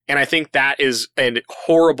piece. And I think that is a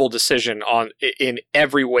horrible decision in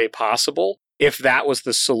every way possible, if that was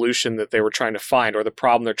the solution that they were trying to find or the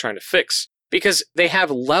problem they're trying to fix. Because they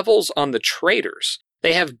have levels on the traders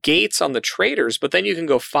They have gates on the traders, but then you can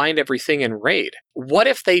go find everything in raid. What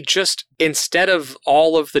if they just, instead of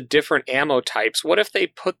all of the different ammo types, what if they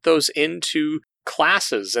put those into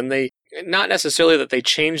classes and they, not necessarily that they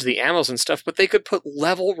change the ammos and stuff, but they could put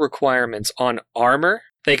level requirements on armor.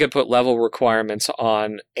 They could put level requirements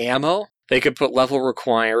on ammo. They could put level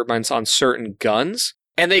requirements on certain guns.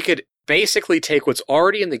 And they could basically take what's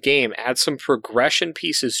already in the game, add some progression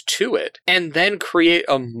pieces to it, and then create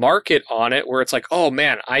a market on it where it's like, oh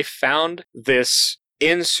man, I found this,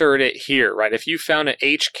 insert it here, right? If you found an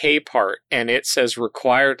HK part and it says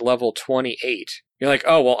required level 28, you're like,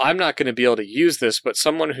 oh, well, I'm not going to be able to use this, but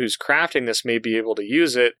someone who's crafting this may be able to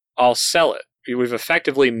use it. I'll sell it. We've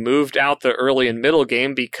effectively moved out the early and middle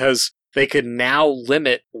game because they could now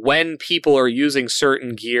limit when people are using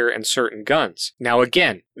certain gear and certain guns. Now,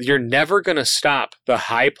 again, you're never going to stop the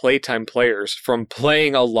high playtime players from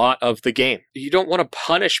playing a lot of the game. You don't want to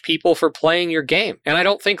punish people for playing your game. And I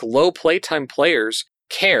don't think low playtime players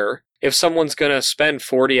care if someone's going to spend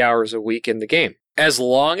 40 hours a week in the game. As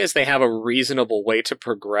long as they have a reasonable way to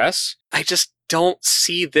progress, I just don't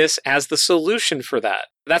see this as the solution for that.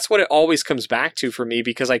 That's what it always comes back to for me,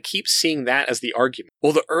 because I keep seeing that as the argument.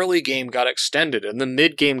 Well, the early game got extended and the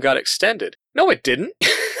mid game got extended. No, it didn't.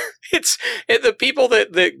 The people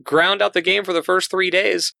that ground out the game for the first 3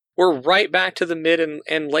 days were right back to the mid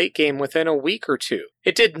and late game within a week or two.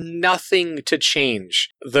 It did nothing to change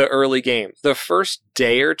the early game. The first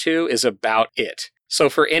day or two is about it. So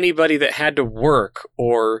for anybody that had to work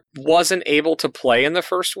or wasn't able to play in the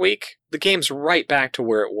first week, the game's right back to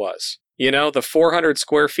where it was. You know, the 400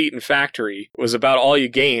 square feet in factory was about all you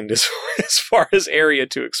gained as far as area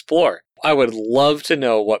to explore. I would love to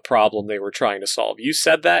know what problem they were trying to solve. You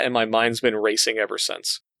said that, and my mind's been racing ever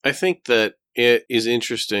since. I think that it is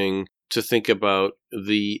interesting to think about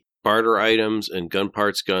the barter items and gun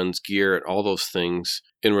parts, guns, gear, and all those things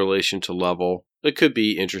in relation to level. It could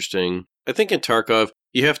be interesting. I think in Tarkov,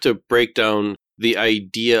 you have to break down the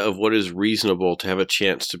idea of what is reasonable to have a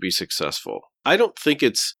chance to be successful. I don't think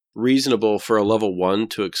it's reasonable for a level 1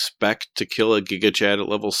 to expect to kill a Giga Chad at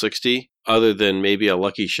level 60, other than maybe a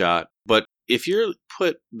lucky shot. But if you're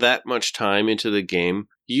put that much time into the game,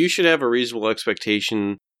 you should have a reasonable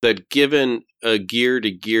expectation that given a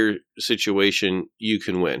gear-to-gear situation, you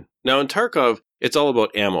can win. Now in Tarkov, it's all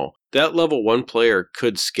about ammo. That level 1 player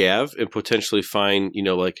could scav and potentially find,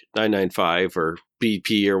 like 995 or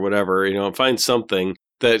BP or whatever, and find something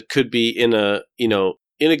that could be in a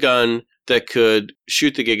gun that could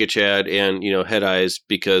shoot the Giga Chad and, head eyes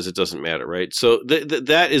because it doesn't matter, right? So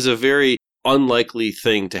that is a very unlikely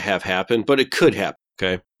thing to have happen, but it could happen,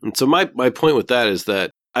 okay? And so my point with that is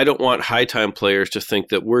that I don't want high time players to think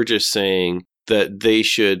that we're just saying that they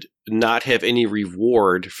should not have any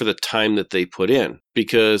reward for the time that they put in,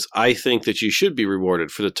 because I think that you should be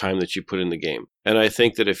rewarded for the time that you put in the game. And I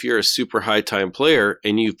think that if you're a super high time player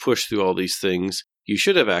and you push through all these things, you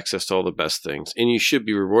should have access to all the best things, and you should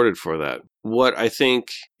be rewarded for that. What I think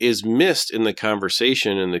is missed in the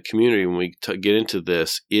conversation in the community when we get into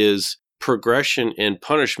this is progression and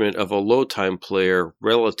punishment of a low time player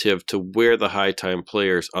relative to where the high time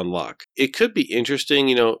players unlock. It could be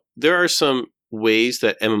interesting, there are some ways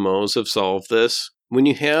that MMOs have solved this. When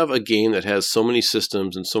you have a game that has so many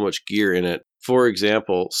systems and so much gear in it, for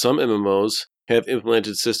example, some MMOs have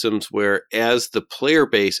implemented systems where as the player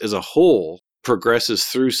base as a whole progresses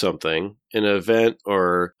through something, an event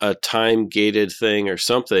or a time-gated thing or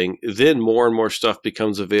something, then more and more stuff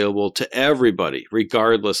becomes available to everybody,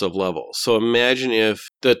 regardless of level. So imagine if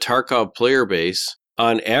the Tarkov player base,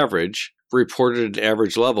 on average, reported an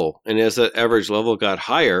average level. And as that average level got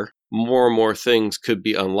higher, more and more things could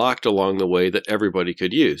be unlocked along the way that everybody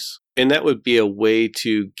could use. And that would be a way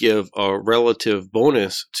to give a relative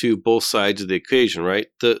bonus to both sides of the equation, right?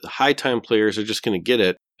 The high time players are just going to get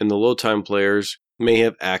it, and the low time players may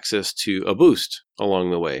have access to a boost along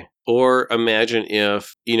the way. Or imagine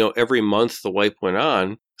if, every month the wipe went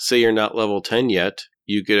on, say you're not level 10 yet,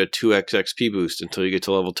 you get a 2x XP boost until you get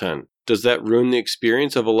to level 10. Does that ruin the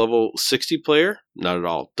experience of a level 60 player? Not at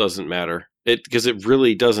all. Doesn't matter. Because it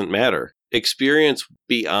really doesn't matter. Experience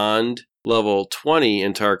beyond level 20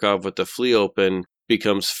 in Tarkov with the Flea Open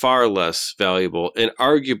becomes far less valuable, and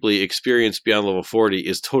arguably experience beyond level 40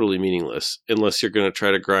 is totally meaningless unless you're going to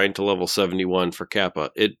try to grind to level 71 for Kappa.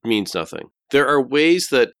 It means nothing. There are ways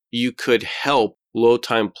that you could help low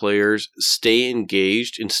time players stay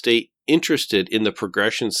engaged and stay interested in the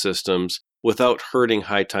progression systems without hurting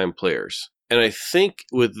high time players. And I think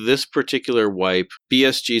with this particular wipe,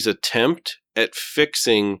 BSG's attempt at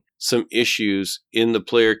fixing some issues in the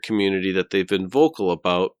player community that they've been vocal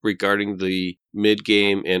about regarding the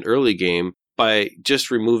mid-game and early game by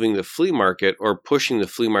just removing the flea market or pushing the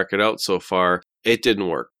flea market out so far, it didn't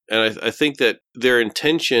work. And I think that their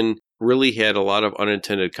intention really had a lot of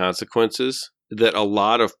unintended consequences that a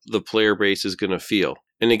lot of the player base is going to feel.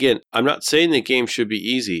 And again, I'm not saying the game should be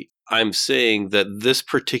easy. I'm saying that this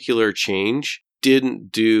particular change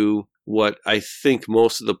didn't do what I think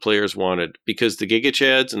most of the players wanted, because the Giga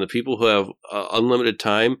Chads and the people who have unlimited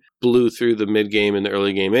time blew through the mid game and the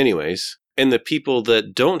early game anyways. And the people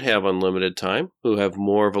that don't have unlimited time, who have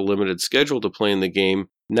more of a limited schedule to play in the game,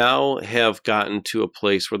 now have gotten to a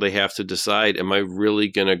place where they have to decide, am I really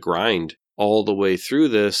going to grind all the way through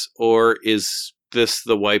this, or is this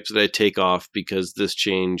the wipe that I take off because this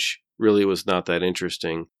change really was not that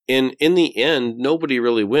interesting? And in the end, nobody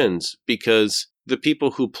really wins, because the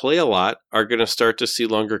people who play a lot are going to start to see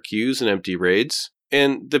longer queues and empty raids.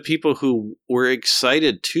 And the people who were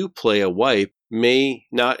excited to play a wipe may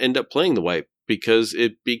not end up playing the wipe because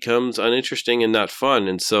it becomes uninteresting and not fun.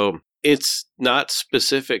 And so it's not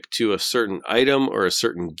specific to a certain item or a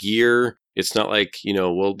certain gear. It's not like,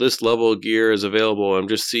 well, this level of gear is available. I'm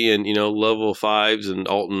just seeing, level 5s and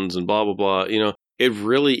Altons and blah, blah, blah. It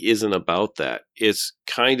really isn't about that. It's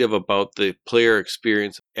kind of about the player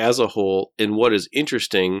experience as a whole and what is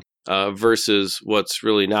interesting versus what's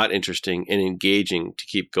really not interesting and engaging to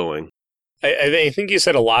keep going. I think you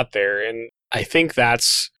said a lot there, and I think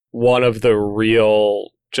that's one of the real,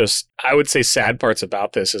 I would say, sad parts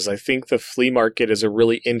about this is I think the flea market is a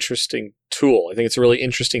really interesting tool. I think it's a really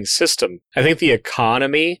interesting system. I think the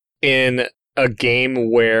economy in a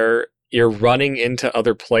game where you're running into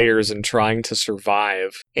other players and trying to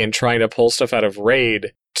survive and trying to pull stuff out of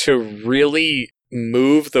raid to really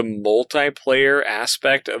move the multiplayer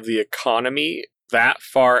aspect of the economy that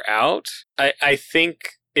far out, I think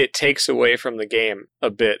it takes away from the game a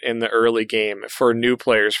bit in the early game for new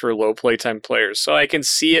players, for low playtime players. So I can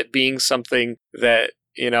see it being something that,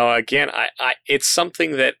 again, it's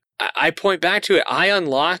something that I point back to it. I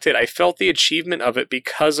unlocked it. I felt the achievement of it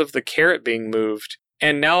because of the carrot being moved.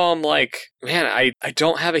 And now I'm like, man, I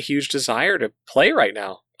don't have a huge desire to play right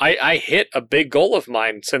now. I hit a big goal of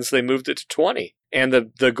mine since they moved it to 20. And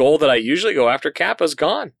the goal that I usually go after, Kappa's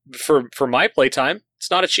gone. For my playtime, it's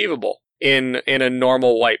not achievable in a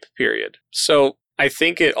normal wipe period. So I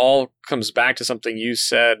think it all comes back to something you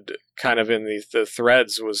said kind of in the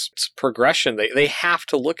threads was progression. They have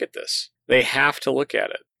to look at this. They have to look at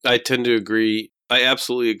it. I tend to agree. I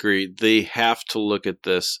absolutely agree. They have to look at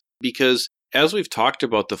this because as we've talked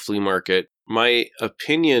about the flea market, my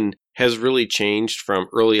opinion has really changed from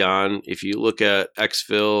early on. If you look at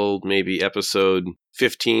Xfil, maybe episode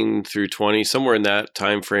 15 through 20, somewhere in that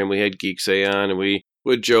time frame, we had Geeksay on and we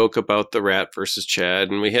would joke about the Rat versus Chad.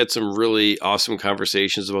 And we had some really awesome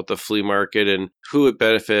conversations about the flea market and who it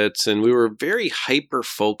benefits. And we were very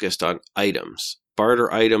hyper-focused on items,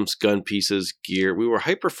 barter items, gun pieces, gear. We were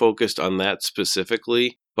hyper-focused on that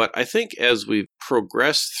specifically. But I think as we've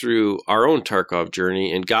progressed through our own Tarkov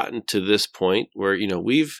journey and gotten to this point where,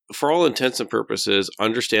 we've, for all intents and purposes,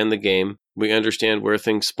 understand the game. We understand where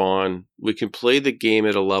things spawn. We can play the game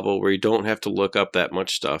at a level where you don't have to look up that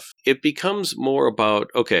much stuff. It becomes more about,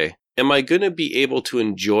 okay, am I going to be able to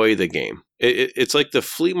enjoy the game? It's like the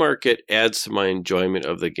flea market adds to my enjoyment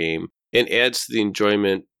of the game and adds to the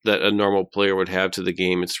enjoyment that a normal player would have to the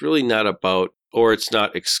game. It's really not about, or it's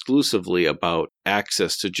not exclusively about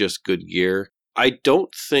access to just good gear. I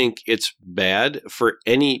don't think it's bad for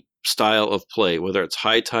any style of play, whether it's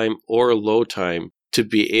high time or low time, to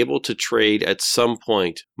be able to trade at some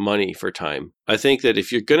point money for time. I think that if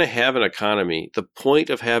you're going to have an economy, the point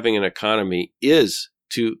of having an economy is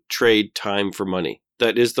to trade time for money.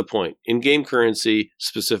 That is the point. In-game currency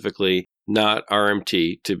specifically, not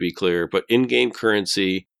RMT to be clear, but in-game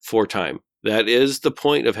currency for time. That is the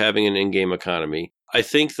point of having an in-game economy. I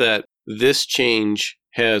think that this change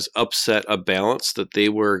has upset a balance that they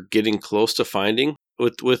were getting close to finding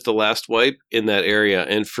with the last wipe in that area.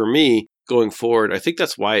 And for me, going forward, I think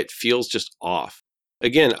that's why it feels just off.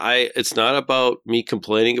 Again, it's not about me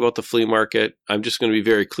complaining about the flea market. I'm just going to be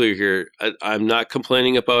very clear here. I'm not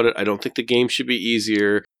complaining about it. I don't think the game should be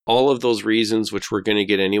easier. All of those reasons, which we're going to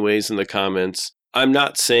get anyways in the comments. I'm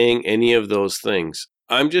not saying any of those things.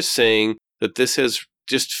 I'm just saying that this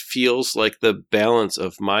just feels like the balance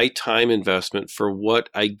of my time investment for what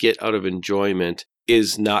I get out of enjoyment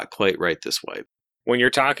is not quite right this wipe. When you're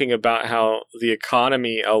talking about how the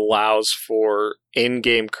economy allows for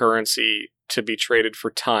in-game currency to be traded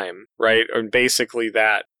for time, right? Or basically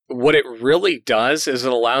that, what it really does is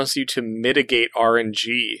it allows you to mitigate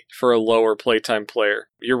RNG for a lower playtime player.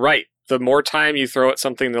 You're right. The more time you throw at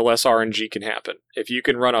something, the less RNG can happen. If you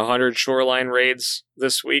can run 100 shoreline raids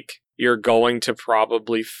this week, you're going to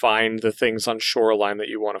probably find the things on Shoreline that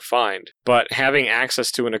you want to find. But having access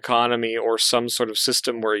to an economy or some sort of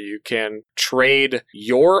system where you can trade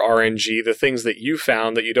your RNG, the things that you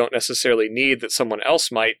found that you don't necessarily need that someone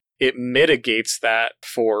else might, it mitigates that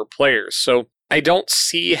for players. So I don't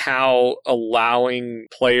see how allowing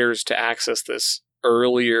players to access this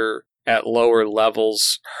earlier at lower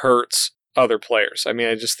levels hurts other players. I mean,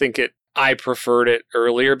 I just think I preferred it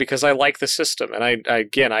earlier because I like the system. And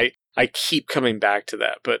I keep coming back to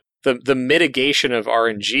that. But the mitigation of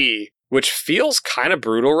RNG, which feels kind of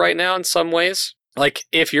brutal right now in some ways, like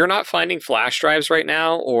if you're not finding flash drives right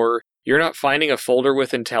now, or you're not finding a folder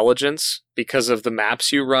with intelligence because of the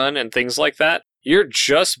maps you run and things like that, you're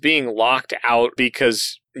just being locked out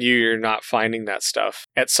because you're not finding that stuff.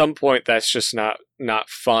 At some point, that's just not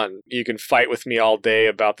fun. You can fight with me all day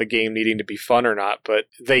about the game needing to be fun or not, but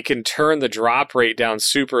they can turn the drop rate down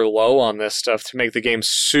super low on this stuff to make the game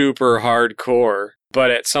super hardcore. But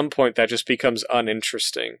at some point, that just becomes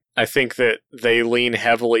uninteresting. I think that they lean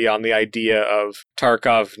heavily on the idea of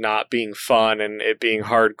Tarkov not being fun and it being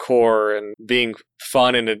hardcore and being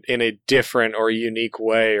fun in a different or unique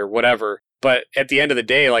way or whatever. But at the end of the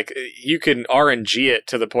day, like, you can RNG it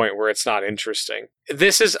to the point where it's not interesting.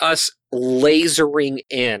 This is us lasering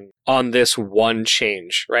in on this one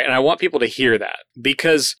change, right? And I want people to hear that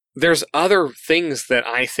because there's other things that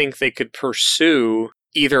I think they could pursue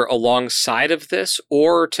either alongside of this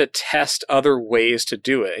or to test other ways to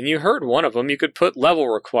do it. And you heard one of them, you could put level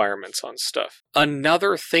requirements on stuff.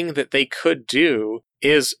 Another thing that they could do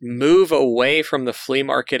is move away from the flea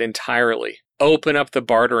market entirely. Open up the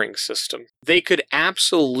bartering system. They could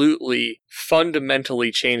absolutely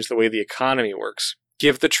fundamentally change the way the economy works.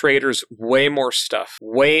 Give the traders way more stuff,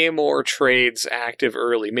 way more trades active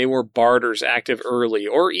early, way more barters active early,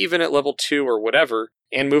 or even at level 2 or whatever,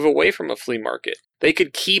 and move away from a flea market. They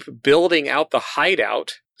could keep building out the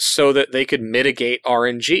hideout so that they could mitigate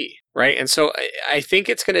RNG, right? And so I think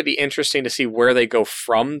it's going to be interesting to see where they go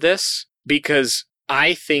from this, because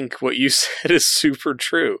I think what you said is super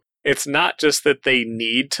true. It's not just that they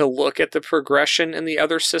need to look at the progression in the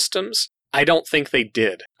other systems. I don't think they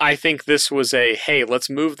did. I think this was hey,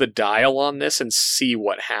 let's move the dial on this and see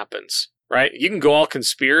what happens, right? You can go all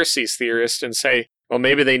conspiracy theorist and say, well,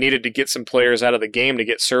 maybe they needed to get some players out of the game to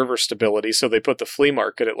get server stability, so they put the flea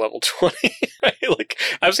market at level 20. Right? Like,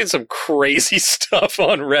 I've seen some crazy stuff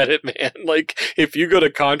on Reddit, man. Like, if you go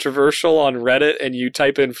to controversial on Reddit and you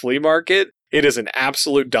type in flea market, it is an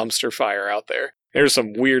absolute dumpster fire out there. There's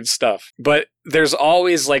some weird stuff. But there's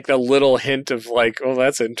always like a little hint of like, oh,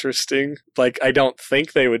 that's interesting. Like, I don't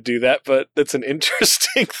think they would do that, but that's an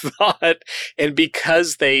interesting thought. And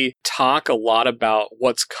because they talk a lot about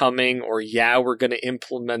what's coming, or we're going to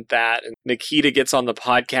implement that, and Nikita gets on the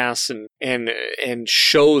podcast and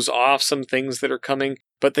shows off some things that are coming,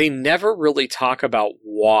 but they never really talk about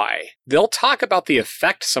why. They'll talk about the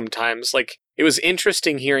effect sometimes. Like, it was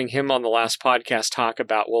interesting hearing him on the last podcast talk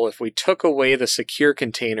about, well, if we took away the secure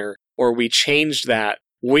container or we changed that,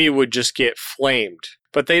 we would just get flamed.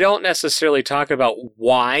 But they don't necessarily talk about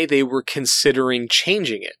why they were considering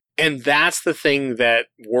changing it. And that's the thing that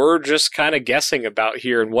we're just kind of guessing about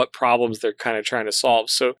here and what problems they're kind of trying to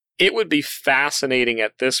solve. So it would be fascinating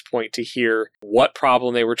at this point to hear what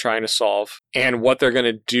problem they were trying to solve and what they're going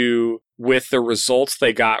to do with the results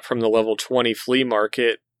they got from the level 20 flea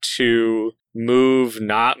market to move,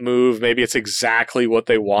 not move. Maybe it's exactly what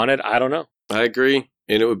they wanted. I don't know. I agree.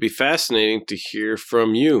 And it would be fascinating to hear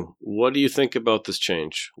from you. What do you think about this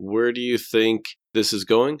change? Where do you think this is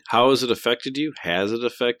going? How has it affected you? Has it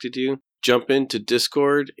affected you? Jump into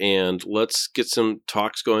Discord and let's get some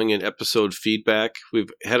talks going in episode feedback. We've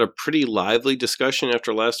had a pretty lively discussion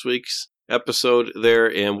after last week's episode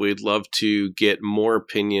there, and we'd love to get more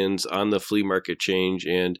opinions on the flea market change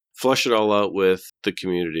and flush it all out with the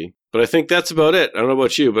community. But I think that's about it. I don't know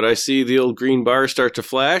about you, but I see the old green bar start to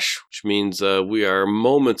flash, which means we are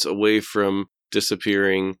moments away from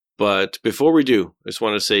disappearing. But before we do, I just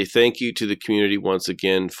want to say thank you to the community once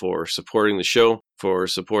again for supporting the show, for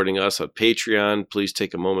supporting us on Patreon. Please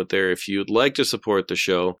take a moment there. If you'd like to support the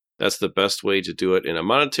show, that's the best way to do it in a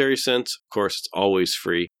monetary sense. Of course, it's always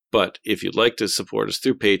free. But if you'd like to support us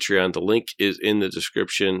through Patreon, the link is in the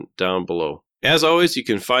description down below. As always, you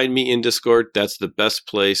can find me in Discord. That's the best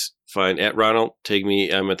place. Find @Ronald. Tag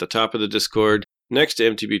me. I'm at the top of the Discord. Next to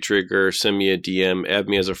MTB Trigger. Send me a DM. Add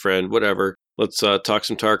me as a friend. Whatever. Let's talk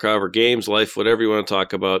some Tarkov or games, life, whatever you want to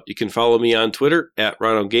talk about. You can follow me on Twitter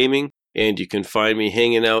 @RonaldGaming. And you can find me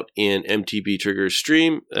hanging out in MTB Trigger's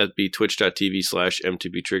stream. That'd be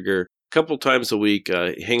twitch.tv/MTB Trigger. A couple times a week.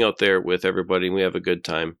 Hang out there with everybody and we have a good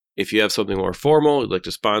time. If you have something more formal, you'd like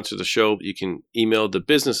to sponsor the show, you can email the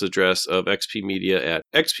business address of XP Media at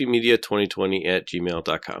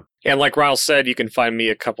xpmedia2020@gmail.com. And like Ryle said, you can find me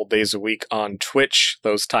a couple days a week on Twitch.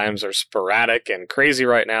 Those times are sporadic and crazy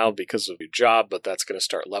right now because of your job, but that's going to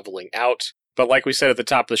start leveling out. But like we said at the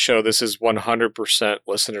top of the show, this is 100%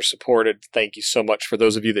 listener supported. Thank you so much for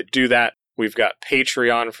those of you that do that. We've got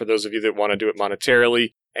Patreon for those of you that want to do it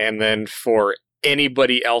monetarily. And then for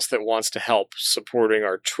anybody else that wants to help supporting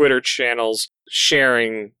our Twitter channels,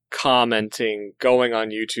 sharing, commenting, going on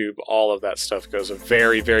YouTube, all of that stuff goes a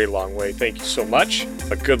very, very long way. Thank you so much.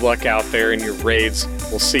 But good luck out there in your raids.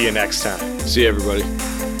 We'll see you next time. See you, everybody.